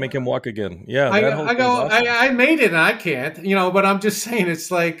going to make him walk again. Yeah. I made it and I can't, but I'm just saying it's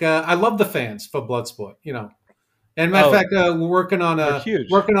like, I love the fans for Bloodsport, And matter of fact, we're working on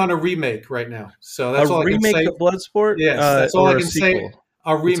a remake right now. So that's all I can say. A remake of Bloodsport? Yes, that's all I can say.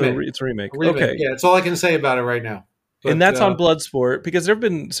 A remake. It's a remake. Okay. Yeah, that's all I can say about it right now. But, and that's on Bloodsport, because there have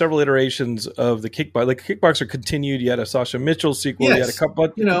been several iterations of the Kickboxer. Like Kickboxer continued. You had a Sasha Mitchell sequel. Yes. You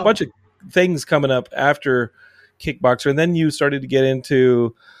had a bunch of things coming up after Kickboxer, and then you started to get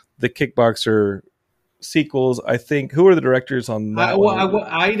into the Kickboxer sequels. I think who are the directors on that one?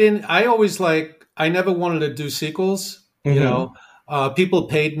 I didn't. I always I never wanted to do sequels. You know, people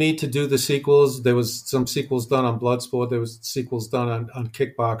paid me to do the sequels. There was some sequels done on Bloodsport. There was sequels done on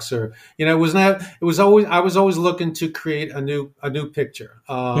Kickboxer. You know, it was not. It was always. I was always looking to create a new picture.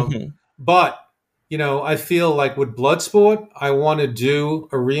 But you know, I feel like with Bloodsport, I want to do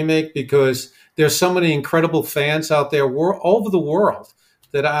a remake because there's so many incredible fans out there all over the world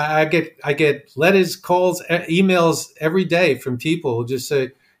that I get letters, calls, emails every day from people who just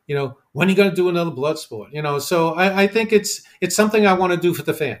say, you know, when are you going to do another Bloodsport? You know, so I think it's something I want to do for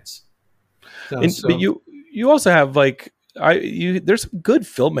the fans. But you also have there's some good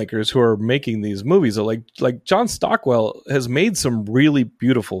filmmakers who are making these movies. Like John Stockwell has made some really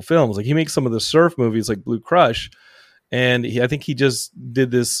beautiful films. Like he makes some of the surf movies like Blue Crush, and I think he just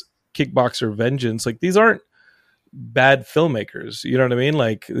did this Kickboxer Vengeance. Like these aren't bad filmmakers, you know what I mean?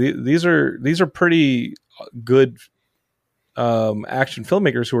 Like these are pretty good action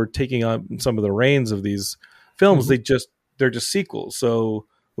filmmakers who are taking on some of the reins of these films. They're just sequels. So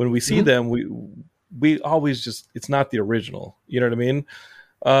when we see them, we always just, it's not the original, you know what I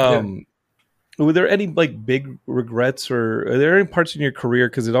mean? Were there any like big regrets, or are there any parts in your career,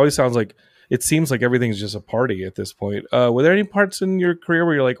 because it seems like everything's just a party at this point, were there any parts in your career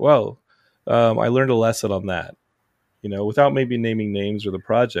where you're like, well, I learned a lesson on that, you know, without maybe naming names or the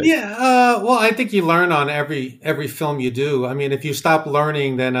project? Well, I think you learn on every film you do. I mean, if you stop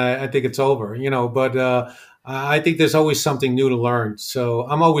learning, then I think it's over, you know, but I think there's always something new to learn. So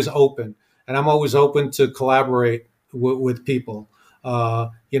I'm always open, and I'm always open to collaborate with people.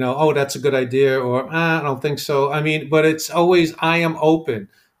 You know, oh, that's a good idea, or I don't think so. I mean, but it's always, I am open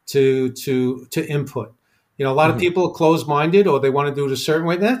to input. You know, a lot of people are closed-minded, or they want to do it a certain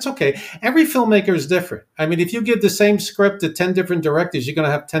way. That's okay. Every filmmaker is different. I mean, if you give the same script to 10 different directors, you're going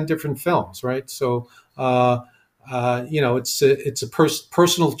to have 10 different films, right? So, you know, it's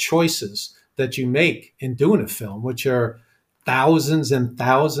personal choices that you make in doing a film, which are thousands and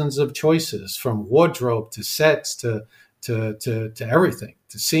thousands of choices, from wardrobe to sets to everything,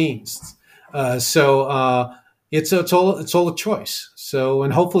 to scenes. So it's all a choice. So,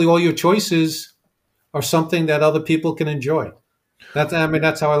 and hopefully all your choices are something that other people can enjoy. That's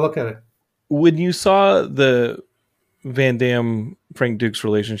how I look at it. When you saw the Van Damme Frank Dukes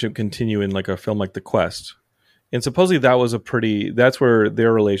relationship continue in like a film like The Quest, and supposedly that's where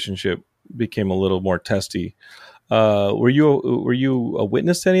their relationship became a little more testy. Were you a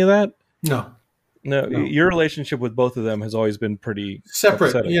witness to any of that? No. Your relationship with both of them has always been pretty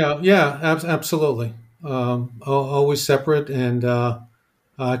separate. upsetting. Absolutely. Always separate, and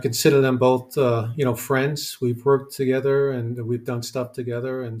I consider them both, you know, friends. We've worked together and we've done stuff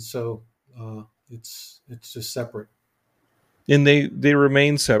together, and so it's just separate. And they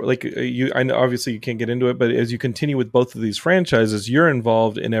remain separate. Like I know obviously you can't get into it, but as you continue with both of these franchises, you're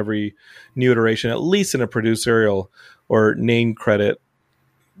involved in every new iteration, at least in a producerial or name credit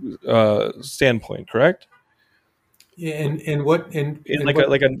standpoint, correct? And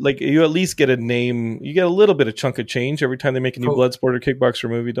like you at least get a name, you get a little bit of chunk of change every time they make a new Bloodsport or Kickboxer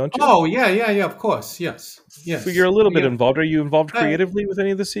movie, don't you? Oh yeah, of course, yes. So you're a little bit involved. Are you involved creatively with any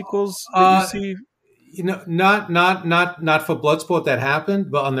of the sequels that you see? You know, not for Bloodsport that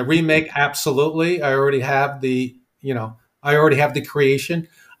happened, but on the remake, absolutely. I already have the creation,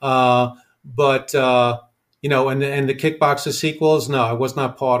 but you know, and the Kickboxer sequels, no, I was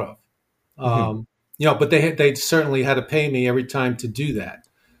not part of. You know, but they certainly had to pay me every time to do that,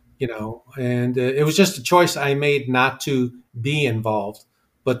 you know, and it was just a choice I made not to be involved,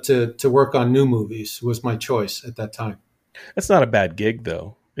 but to work on new movies was my choice at that time. That's not a bad gig,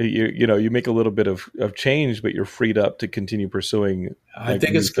 though. You know, you make a little bit of change, but you're freed up to continue pursuing. I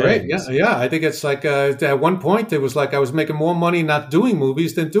think it's great. Yeah. I think it's like at one point it was like I was making more money not doing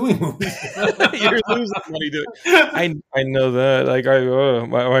movies than doing movies. You're losing money doing. I know that. Like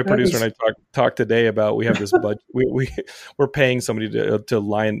my producer and I talked today about, we have this budget. We're paying somebody to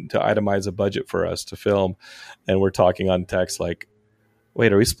itemize a budget for us to film, and we're talking on text like,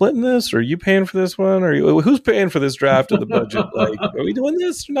 wait, are we splitting this? Or are you paying for this one? Or who's paying for this draft of the budget? Like, are we doing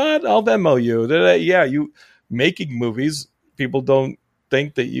this or not? I'll Venmo you. Yeah, you making movies, people don't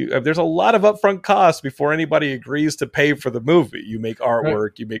think that there's a lot of upfront costs before anybody agrees to pay for the movie. You make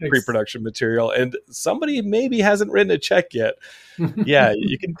artwork, you make pre-production material, and somebody maybe hasn't written a check yet. Yeah,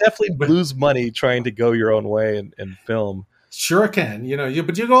 you can definitely lose money trying to go your own way and film. Sure can, you know,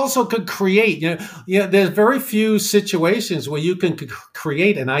 but you also could create, you know, there's very few situations where you can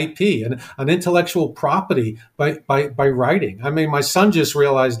create an IP, an intellectual property by writing. I mean, my son just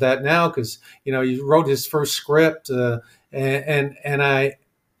realized that now because, you know, he wrote his first script and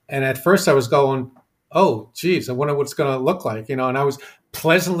at first I was going, oh, geez, I wonder what it's going to look like, and I was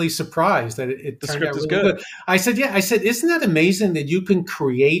pleasantly surprised that it The turned out script is really good. good. I said, yeah, I said, isn't that amazing that you can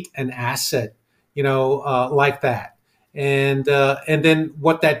create an asset, like that? And then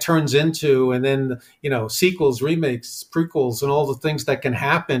what that turns into, and then sequels, remakes, prequels, and all the things that can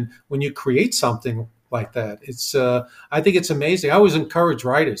happen when you create something like that. It's I think it's amazing. I always encourage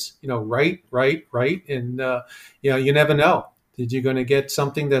writers, write, and you never know that you're going to get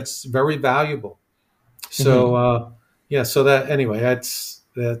something that's very valuable. So yeah, so that anyway, that's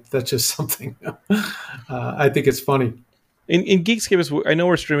just something. I think it's funny. In Geekscape, I know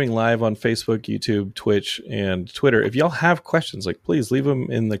we're streaming live on Facebook, YouTube, Twitch, and Twitter. If y'all have questions, please leave them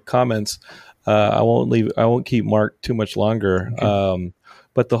in the comments. I won't keep Mark too much longer. Okay.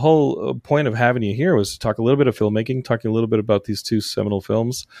 But the whole point of having you here was to talk a little bit of filmmaking, talking a little bit about these two seminal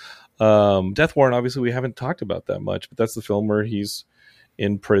films. Death Warrant, obviously, we haven't talked about that much, but that's the film where he's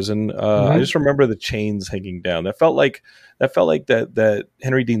in prison. I just remember the chains hanging down. That felt like that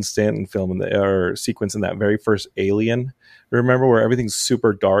Henry Dean Stanton film or sequence in that very first Alien. Remember, where everything's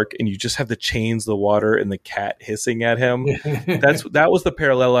super dark and you just have the chains, the water, and the cat hissing at him. That was the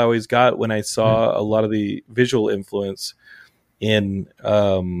parallel I always got when I saw a lot of the visual influence in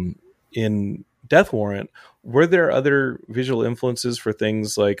Death Warrant. Were there other visual influences for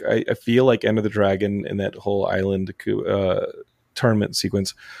things like I feel like Enter the Dragon and that whole island tournament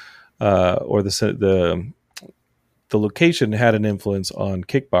sequence, or the location had an influence on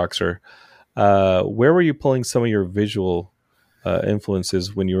Kickboxer. Where were you pulling some of your visual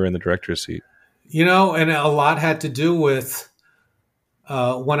influences when you were in the director's seat? And a lot had to do with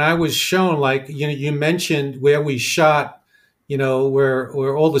when I was shown, you mentioned where we shot,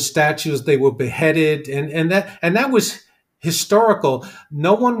 where all the statues, they were beheaded, and that was historical.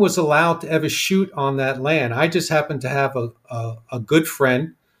 No one was allowed to ever shoot on that land. I just happened to have a good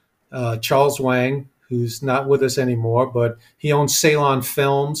friend, Charles Wang, who's not with us anymore, but he owns Ceylon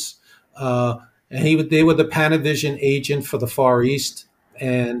Films, and they were the Panavision agent for the Far East,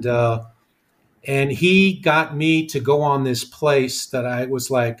 and he got me to go on this place that I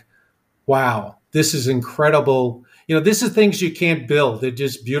was like, wow, this is incredible. This is things you can't build. They're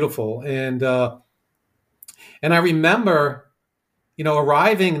just beautiful. And I remember,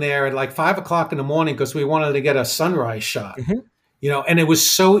 arriving there at 5:00 in the morning because we wanted to get a sunrise shot, and it was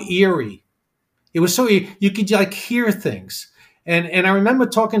so eerie. It was so you could hear things. And I remember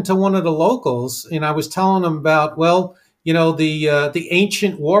talking to one of the locals, and I was telling them about, the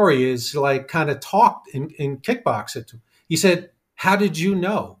ancient warriors kind of talked in kickboxing. He said, "How did you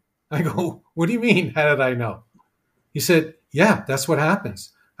know?" I go, "What do you mean? How did I know?" He said, "Yeah, that's what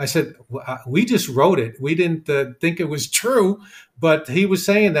happens." I said, "We just wrote it. We didn't think it was true, but he was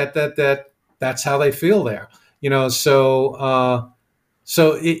saying that's how they feel there,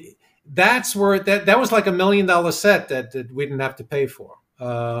 that's where that was like $1 million set that we didn't have to pay for.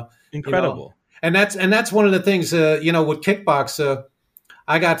 Incredible. And that's one of the things, with Kickboxer,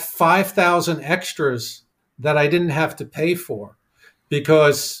 I got 5,000 extras that I didn't have to pay for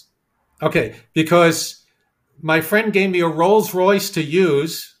because my friend gave me a Rolls Royce to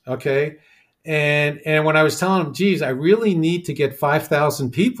use. Okay. And when I was telling him, geez, I really need to get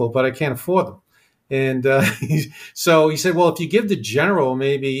 5,000 people, but I can't afford them. And so he said, well, if you give the general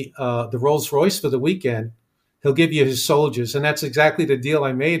maybe the Rolls Royce for the weekend, he'll give you his soldiers. And that's exactly the deal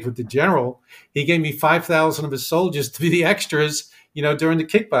I made with the general. He gave me 5,000 of his soldiers to be the extras, during the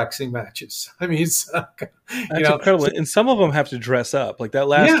kickboxing matches. I mean, it's that's incredible. And some of them have to dress up. Like that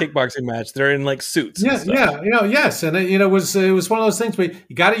last kickboxing match, they're in suits. Yes. And it was one of those things where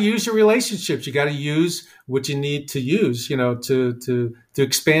you got to use your relationships. You got to use what you need to use, to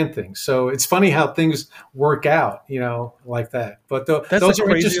expand things. So it's funny how things work out, like that. But those are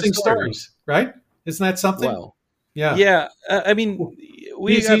interesting stories, right? Isn't that something? Wow. Yeah. Yeah. I mean,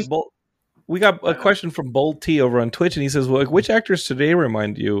 we got a question from Bold T over on Twitch, and he says, "Well, which actors today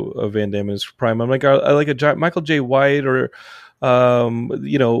remind you of Van Damme in his prime?" I'm like, I like a Michael J. White, or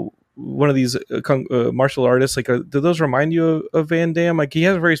one of these martial artists. Do those remind you of Van Damme? He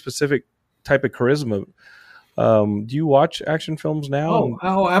has a very specific type of charisma. Do you watch action films now?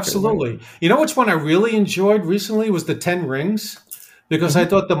 Oh, absolutely. You know which one I really enjoyed recently was The Ten Rings, because I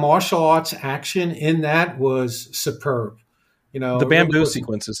thought the martial arts action in that was superb. The bamboo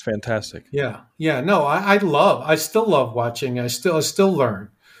sequence is fantastic. Yeah. No, I still love watching. I still learn,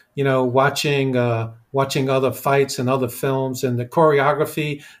 watching other fights and other films, and the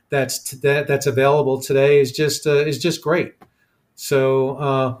choreography that's available today is just great.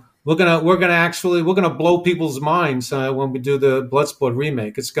 So we're gonna blow people's minds when we do the Bloodsport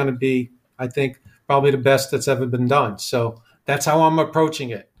remake. It's going to be, I think, probably the best that's ever been done. So that's how I'm approaching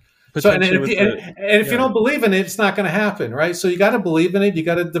it. So, and potentially if you don't believe in it, it's not going to happen, right? So you got to believe in it. You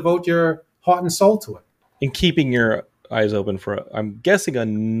got to devote your heart and soul to it. And keeping your eyes open for, I'm guessing,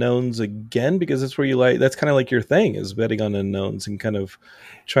 unknowns again, because that's where you like, that's kind of like your thing, is betting on unknowns and kind of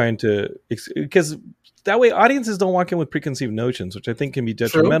trying to, because that way audiences don't walk in with preconceived notions, which I think can be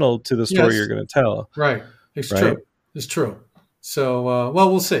detrimental to the story you're going to tell. Right. It's true. It's true. So, well,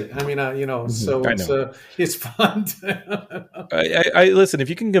 we'll see. I mean, so it's fun. I listen, if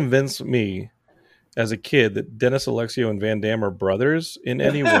you can convince me as a kid that Dennis Alexio and Van Damme are brothers in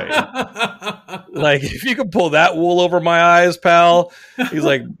any way, like if you could pull that wool over my eyes, pal. He's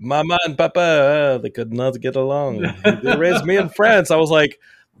like, Mama and Papa, they could not get along. They raised me in France. I was like,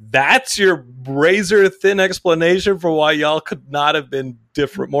 that's your razor thin explanation for why y'all could not have been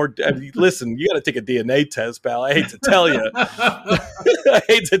different. I mean, listen, you got to take a DNA test, pal. I hate to tell you. I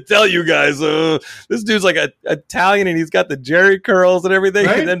hate to tell you guys. This dude's like Italian, and he's got the Jerry curls and everything.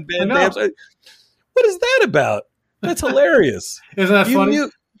 Right? And then Van Damme's like, what is that about? That's hilarious. Isn't that funny?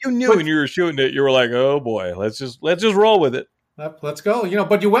 You knew when you were shooting it. You were like, oh boy, let's just roll with it. Let's go.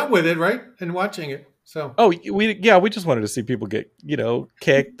 But you went with it, right? And watching it. So we just wanted to see people get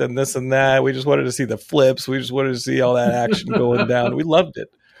kicked and this and that. We just wanted to see the flips. We just wanted to see all that action going down. We loved it.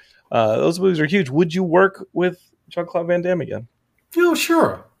 Those movies are huge. Would you work with Jean-Claude Van Damme again?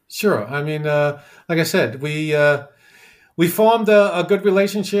 Sure. I mean, like I said, we formed a good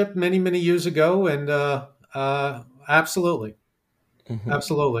relationship many years ago, and absolutely.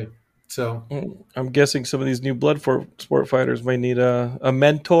 So I'm guessing some of these new blood sport fighters might need a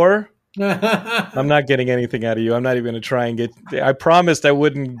mentor. I'm not getting anything out of you. I'm not even going to try and get. I promised I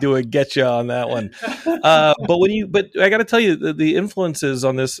wouldn't do a get you on that one. But I got to tell you, the influences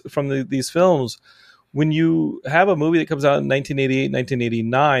on this from these films. When you have a movie that comes out in 1988,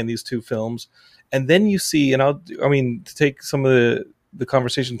 1989, these two films, and then you see, and to take some of the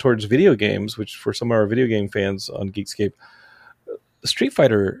conversation towards video games, which for some of our video game fans on Geekscape, Street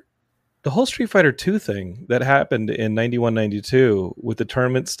Fighter. The whole Street Fighter 2 thing that happened in 91, 92 with the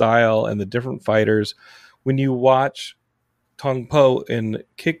tournament style and the different fighters, when you watch Tong Po in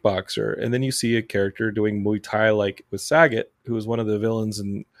Kickboxer, and then you see a character doing Muay Thai like with Sagat, who was one of the villains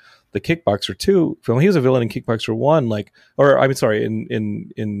in the Kickboxer 2 film. He was a villain in Kickboxer 1,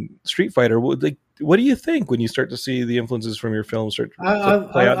 in Street Fighter. What do you think when you start to see the influences from your films start to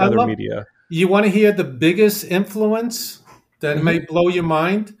play out in other media? You want to hear the biggest influence that may blow your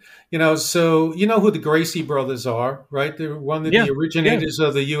mind? So you know who the Gracie brothers are, right? They're one of the originators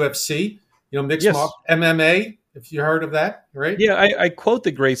of the UFC, mixed MMA, if you heard of that, right? Yeah, I quote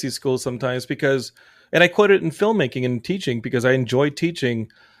the Gracie school sometimes and I quote it in filmmaking and teaching because I enjoy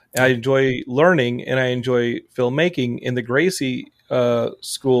teaching, I enjoy learning, and I enjoy filmmaking. And the Gracie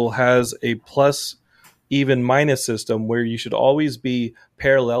school has a plus, even, minus system where you should always be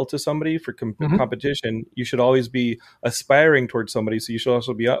parallel to somebody for competition. You should always be aspiring towards somebody. So you should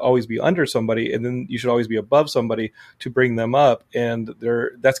also always be under somebody, and then you should always be above somebody to bring them up. And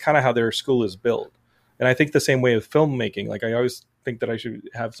that's kind of how their school is built. And I think the same way with filmmaking. Like, I always think that I should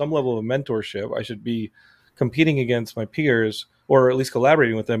have some level of mentorship. I should be competing against my peers, or at least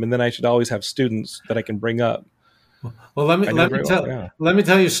collaborating with them. And then I should always have students that I can bring up. Well, let me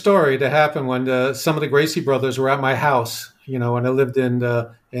tell you a story that happened when some of the Gracie brothers were at my house, when I lived in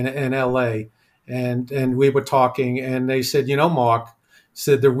L.A. and we were talking, and they said, Mark,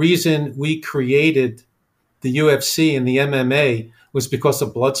 the reason we created the UFC and the MMA was because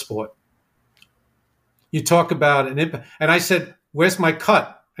of Bloodsport. You talk about an impact, and I said, "Where's my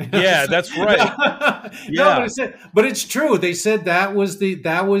cut?" Yeah, that's right. No, but it's true. They said that was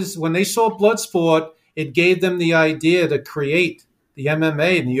when they saw Bloodsport. It gave them the idea to create the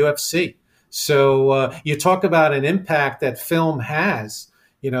MMA and the UFC. So you talk about an impact that film has.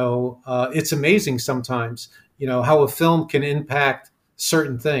 It's amazing sometimes, how a film can impact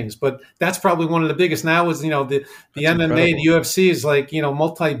certain things. But that's probably one of the biggest now is, the MMA incredible. And the UFC is like,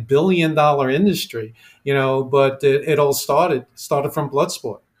 multi-billion-dollar industry, but it all started from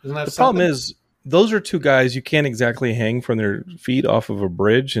Bloodsport. Isn't that the something? Problem is, those are two guys you can't exactly hang from their feet off of a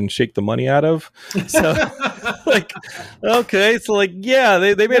bridge and shake the money out of. So, they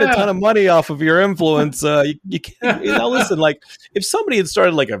made a ton of money off of your influence. You can't. Listen, like, if somebody had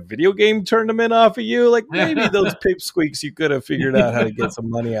started like a video game tournament off of you, like, maybe those pipsqueaks you could have figured out how to get some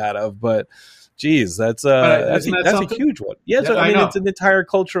money out of. But geez, that's a huge one. Yeah, so, I mean, it's an entire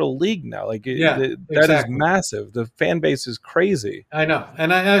cultural league now. Like, that is massive. The fan base is crazy. I know,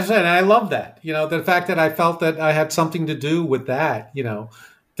 and I love that. The fact that I felt that I had something to do with that.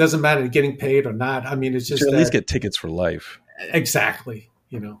 Doesn't matter getting paid or not. I mean, it's just at least get tickets for life. Exactly.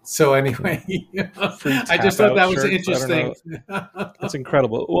 So anyway, I just thought that was interesting. That's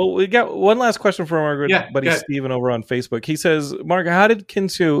incredible. Well, we got one last question from our good buddy Steven over on Facebook. He says, Mark, how did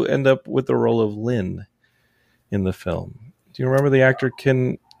Kin-Soo end up with the role of Lin in the film? Do you remember the actor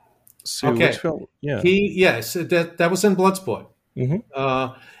Kin-Soo? Okay. Which film? Yeah. Yes, that was in Bloodsport.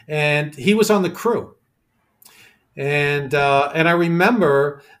 Mm-hmm. And he was on the crew. And I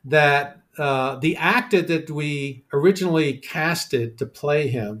remember that the actor that we originally casted to play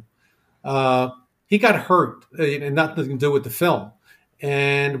him, he got hurt, and nothing to do with the film,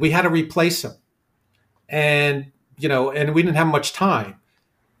 and we had to replace him. And and we didn't have much time.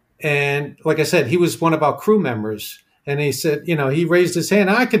 And like I said, he was one of our crew members, and he said, he raised his hand,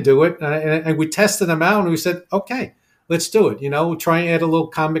 I could do it, and we tested him out, and we said, okay, let's do it. We'll try and add a little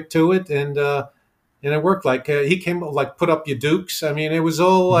comic to it, and it worked. Like he came, like, put up your dukes. I mean, it was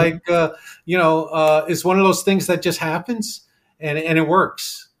all like, it's one of those things that just happens, and it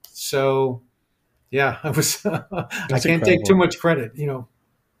works. So, yeah, I can't take too much credit.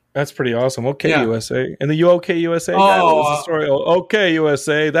 That's pretty awesome. Okay, Yeah. USA, and the OK USA guy. What was the story? Okay,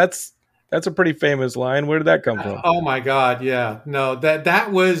 USA. That's a pretty famous line. Where did that come from? Oh my God, yeah. No,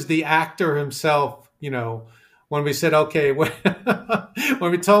 that was the actor himself. When we said, okay, when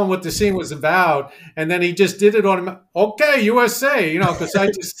we told him what the scene was about, and then he just did it on him. Okay, USA, because I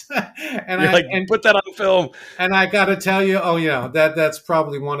just and put that on film. And I got to tell you, that's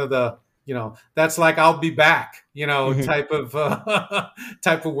probably one of the, that's like I'll be back, type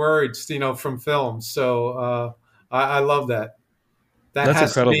of words, from films. So I love that. That's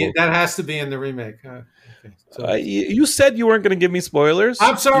incredible. That has to be in the remake. Okay, so. You said you weren't going to give me spoilers.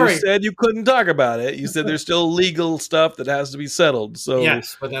 I'm sorry. You said you couldn't talk about it. You said there's still legal stuff that has to be settled. So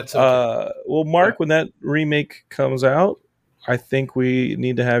yes, but that's okay. Well, Mark, when that remake comes out, I think we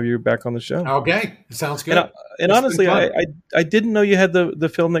need to have you back on the show. Okay, sounds good. And honestly, I didn't know you had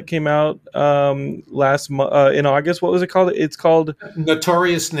the film that came out last month in August. What was it called? It's called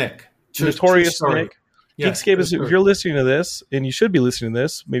Notorious Nick. Notorious Nick. Yes, Geekscape is, if you're listening to this, and you should be listening to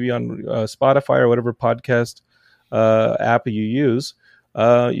this, maybe on Spotify or whatever podcast app you use,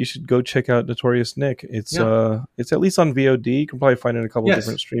 you should go check out Notorious Nick. It's at least on VOD. You can probably find it in a couple of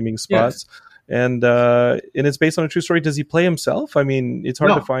different streaming spots. Yes. And it's based on a true story. Does he play himself? I mean, it's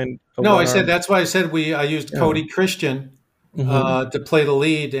hard to find. That's why I said I used Cody Christian to play the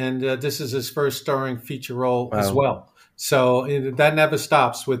lead, and this is his first starring feature role as well. So that never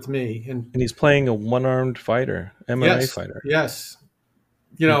stops with me. And he's playing a one-armed fighter, MMA fighter. Yes.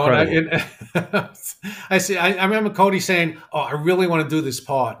 I remember Cody saying, "Oh, I really want to do this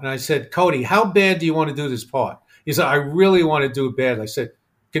part." And I said, "Cody, how bad do you want to do this part?" He said, "I really want to do it bad." I said,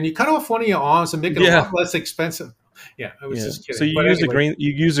 "Can you cut off one of your arms and make it a lot less expensive?" Yeah, I was just kidding. So you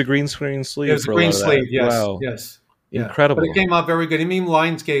use a green screen sleeve. It was a green sleeve. Yes. Wow. Yes. Yeah. Incredible. But it came out very good. I mean,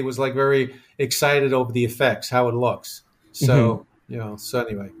 Lionsgate was like very excited over the effects, how it looks. So, so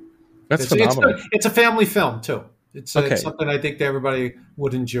anyway. That's phenomenal. It's a family film, too. It's something I think that everybody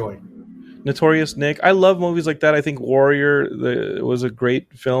would enjoy. Notorious Nick. I love movies like that. I think Warrior was a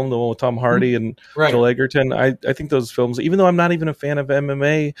great film, the one with Tom Hardy and Joel Edgerton. I think those films, even though I'm not even a fan of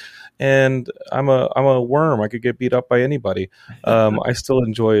MMA and I'm a worm, I could get beat up by anybody. I still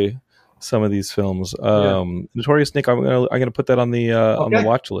enjoy some of these films. Notorious Nick, I'm gonna put that on the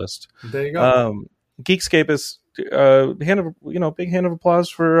watch list. There you go. Geekscape is big hand of applause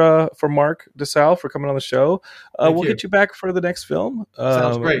for Mark DeSalle for coming on the show. We'll get you back for the next film.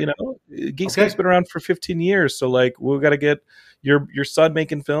 Sounds great. Geekscape's been around for 15 years, so we've got to get your son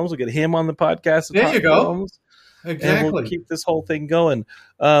making films. We'll get him on the podcast. There you go. Films, exactly. And we'll keep this whole thing going.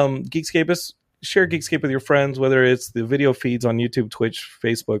 Geekscape share Geekscape with your friends, whether it's the video feeds on YouTube, Twitch,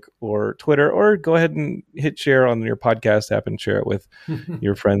 Facebook, or Twitter, or go ahead and hit share on your podcast app and share it with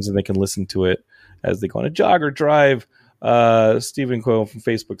your friends, and they can listen to it as they go on a jog or drive. Stephen Coyle from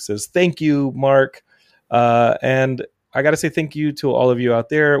Facebook says, "Thank you, Mark." And I got to say thank you to all of you out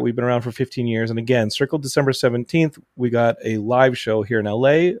there. We've been around for 15 years. And again, circle December 17th. We got a live show here in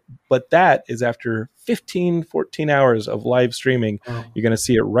LA, but that is after 14 hours of live streaming. Oh. You're going to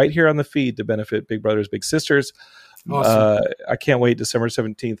see it right here on the feed to benefit Big Brothers Big Sisters. Awesome. I can't wait. December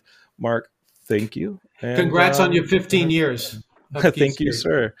 17th. Mark, thank you. And, congrats on your 15 years. Thank you,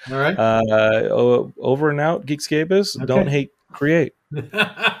 sir. All right. Over and out, Geekscapists. Okay. Don't hate, create. Don't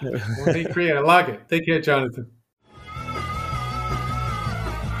hate, create. I like it. Take care, Jonathan.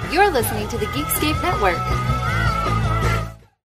 You're listening to the Geekscape Network.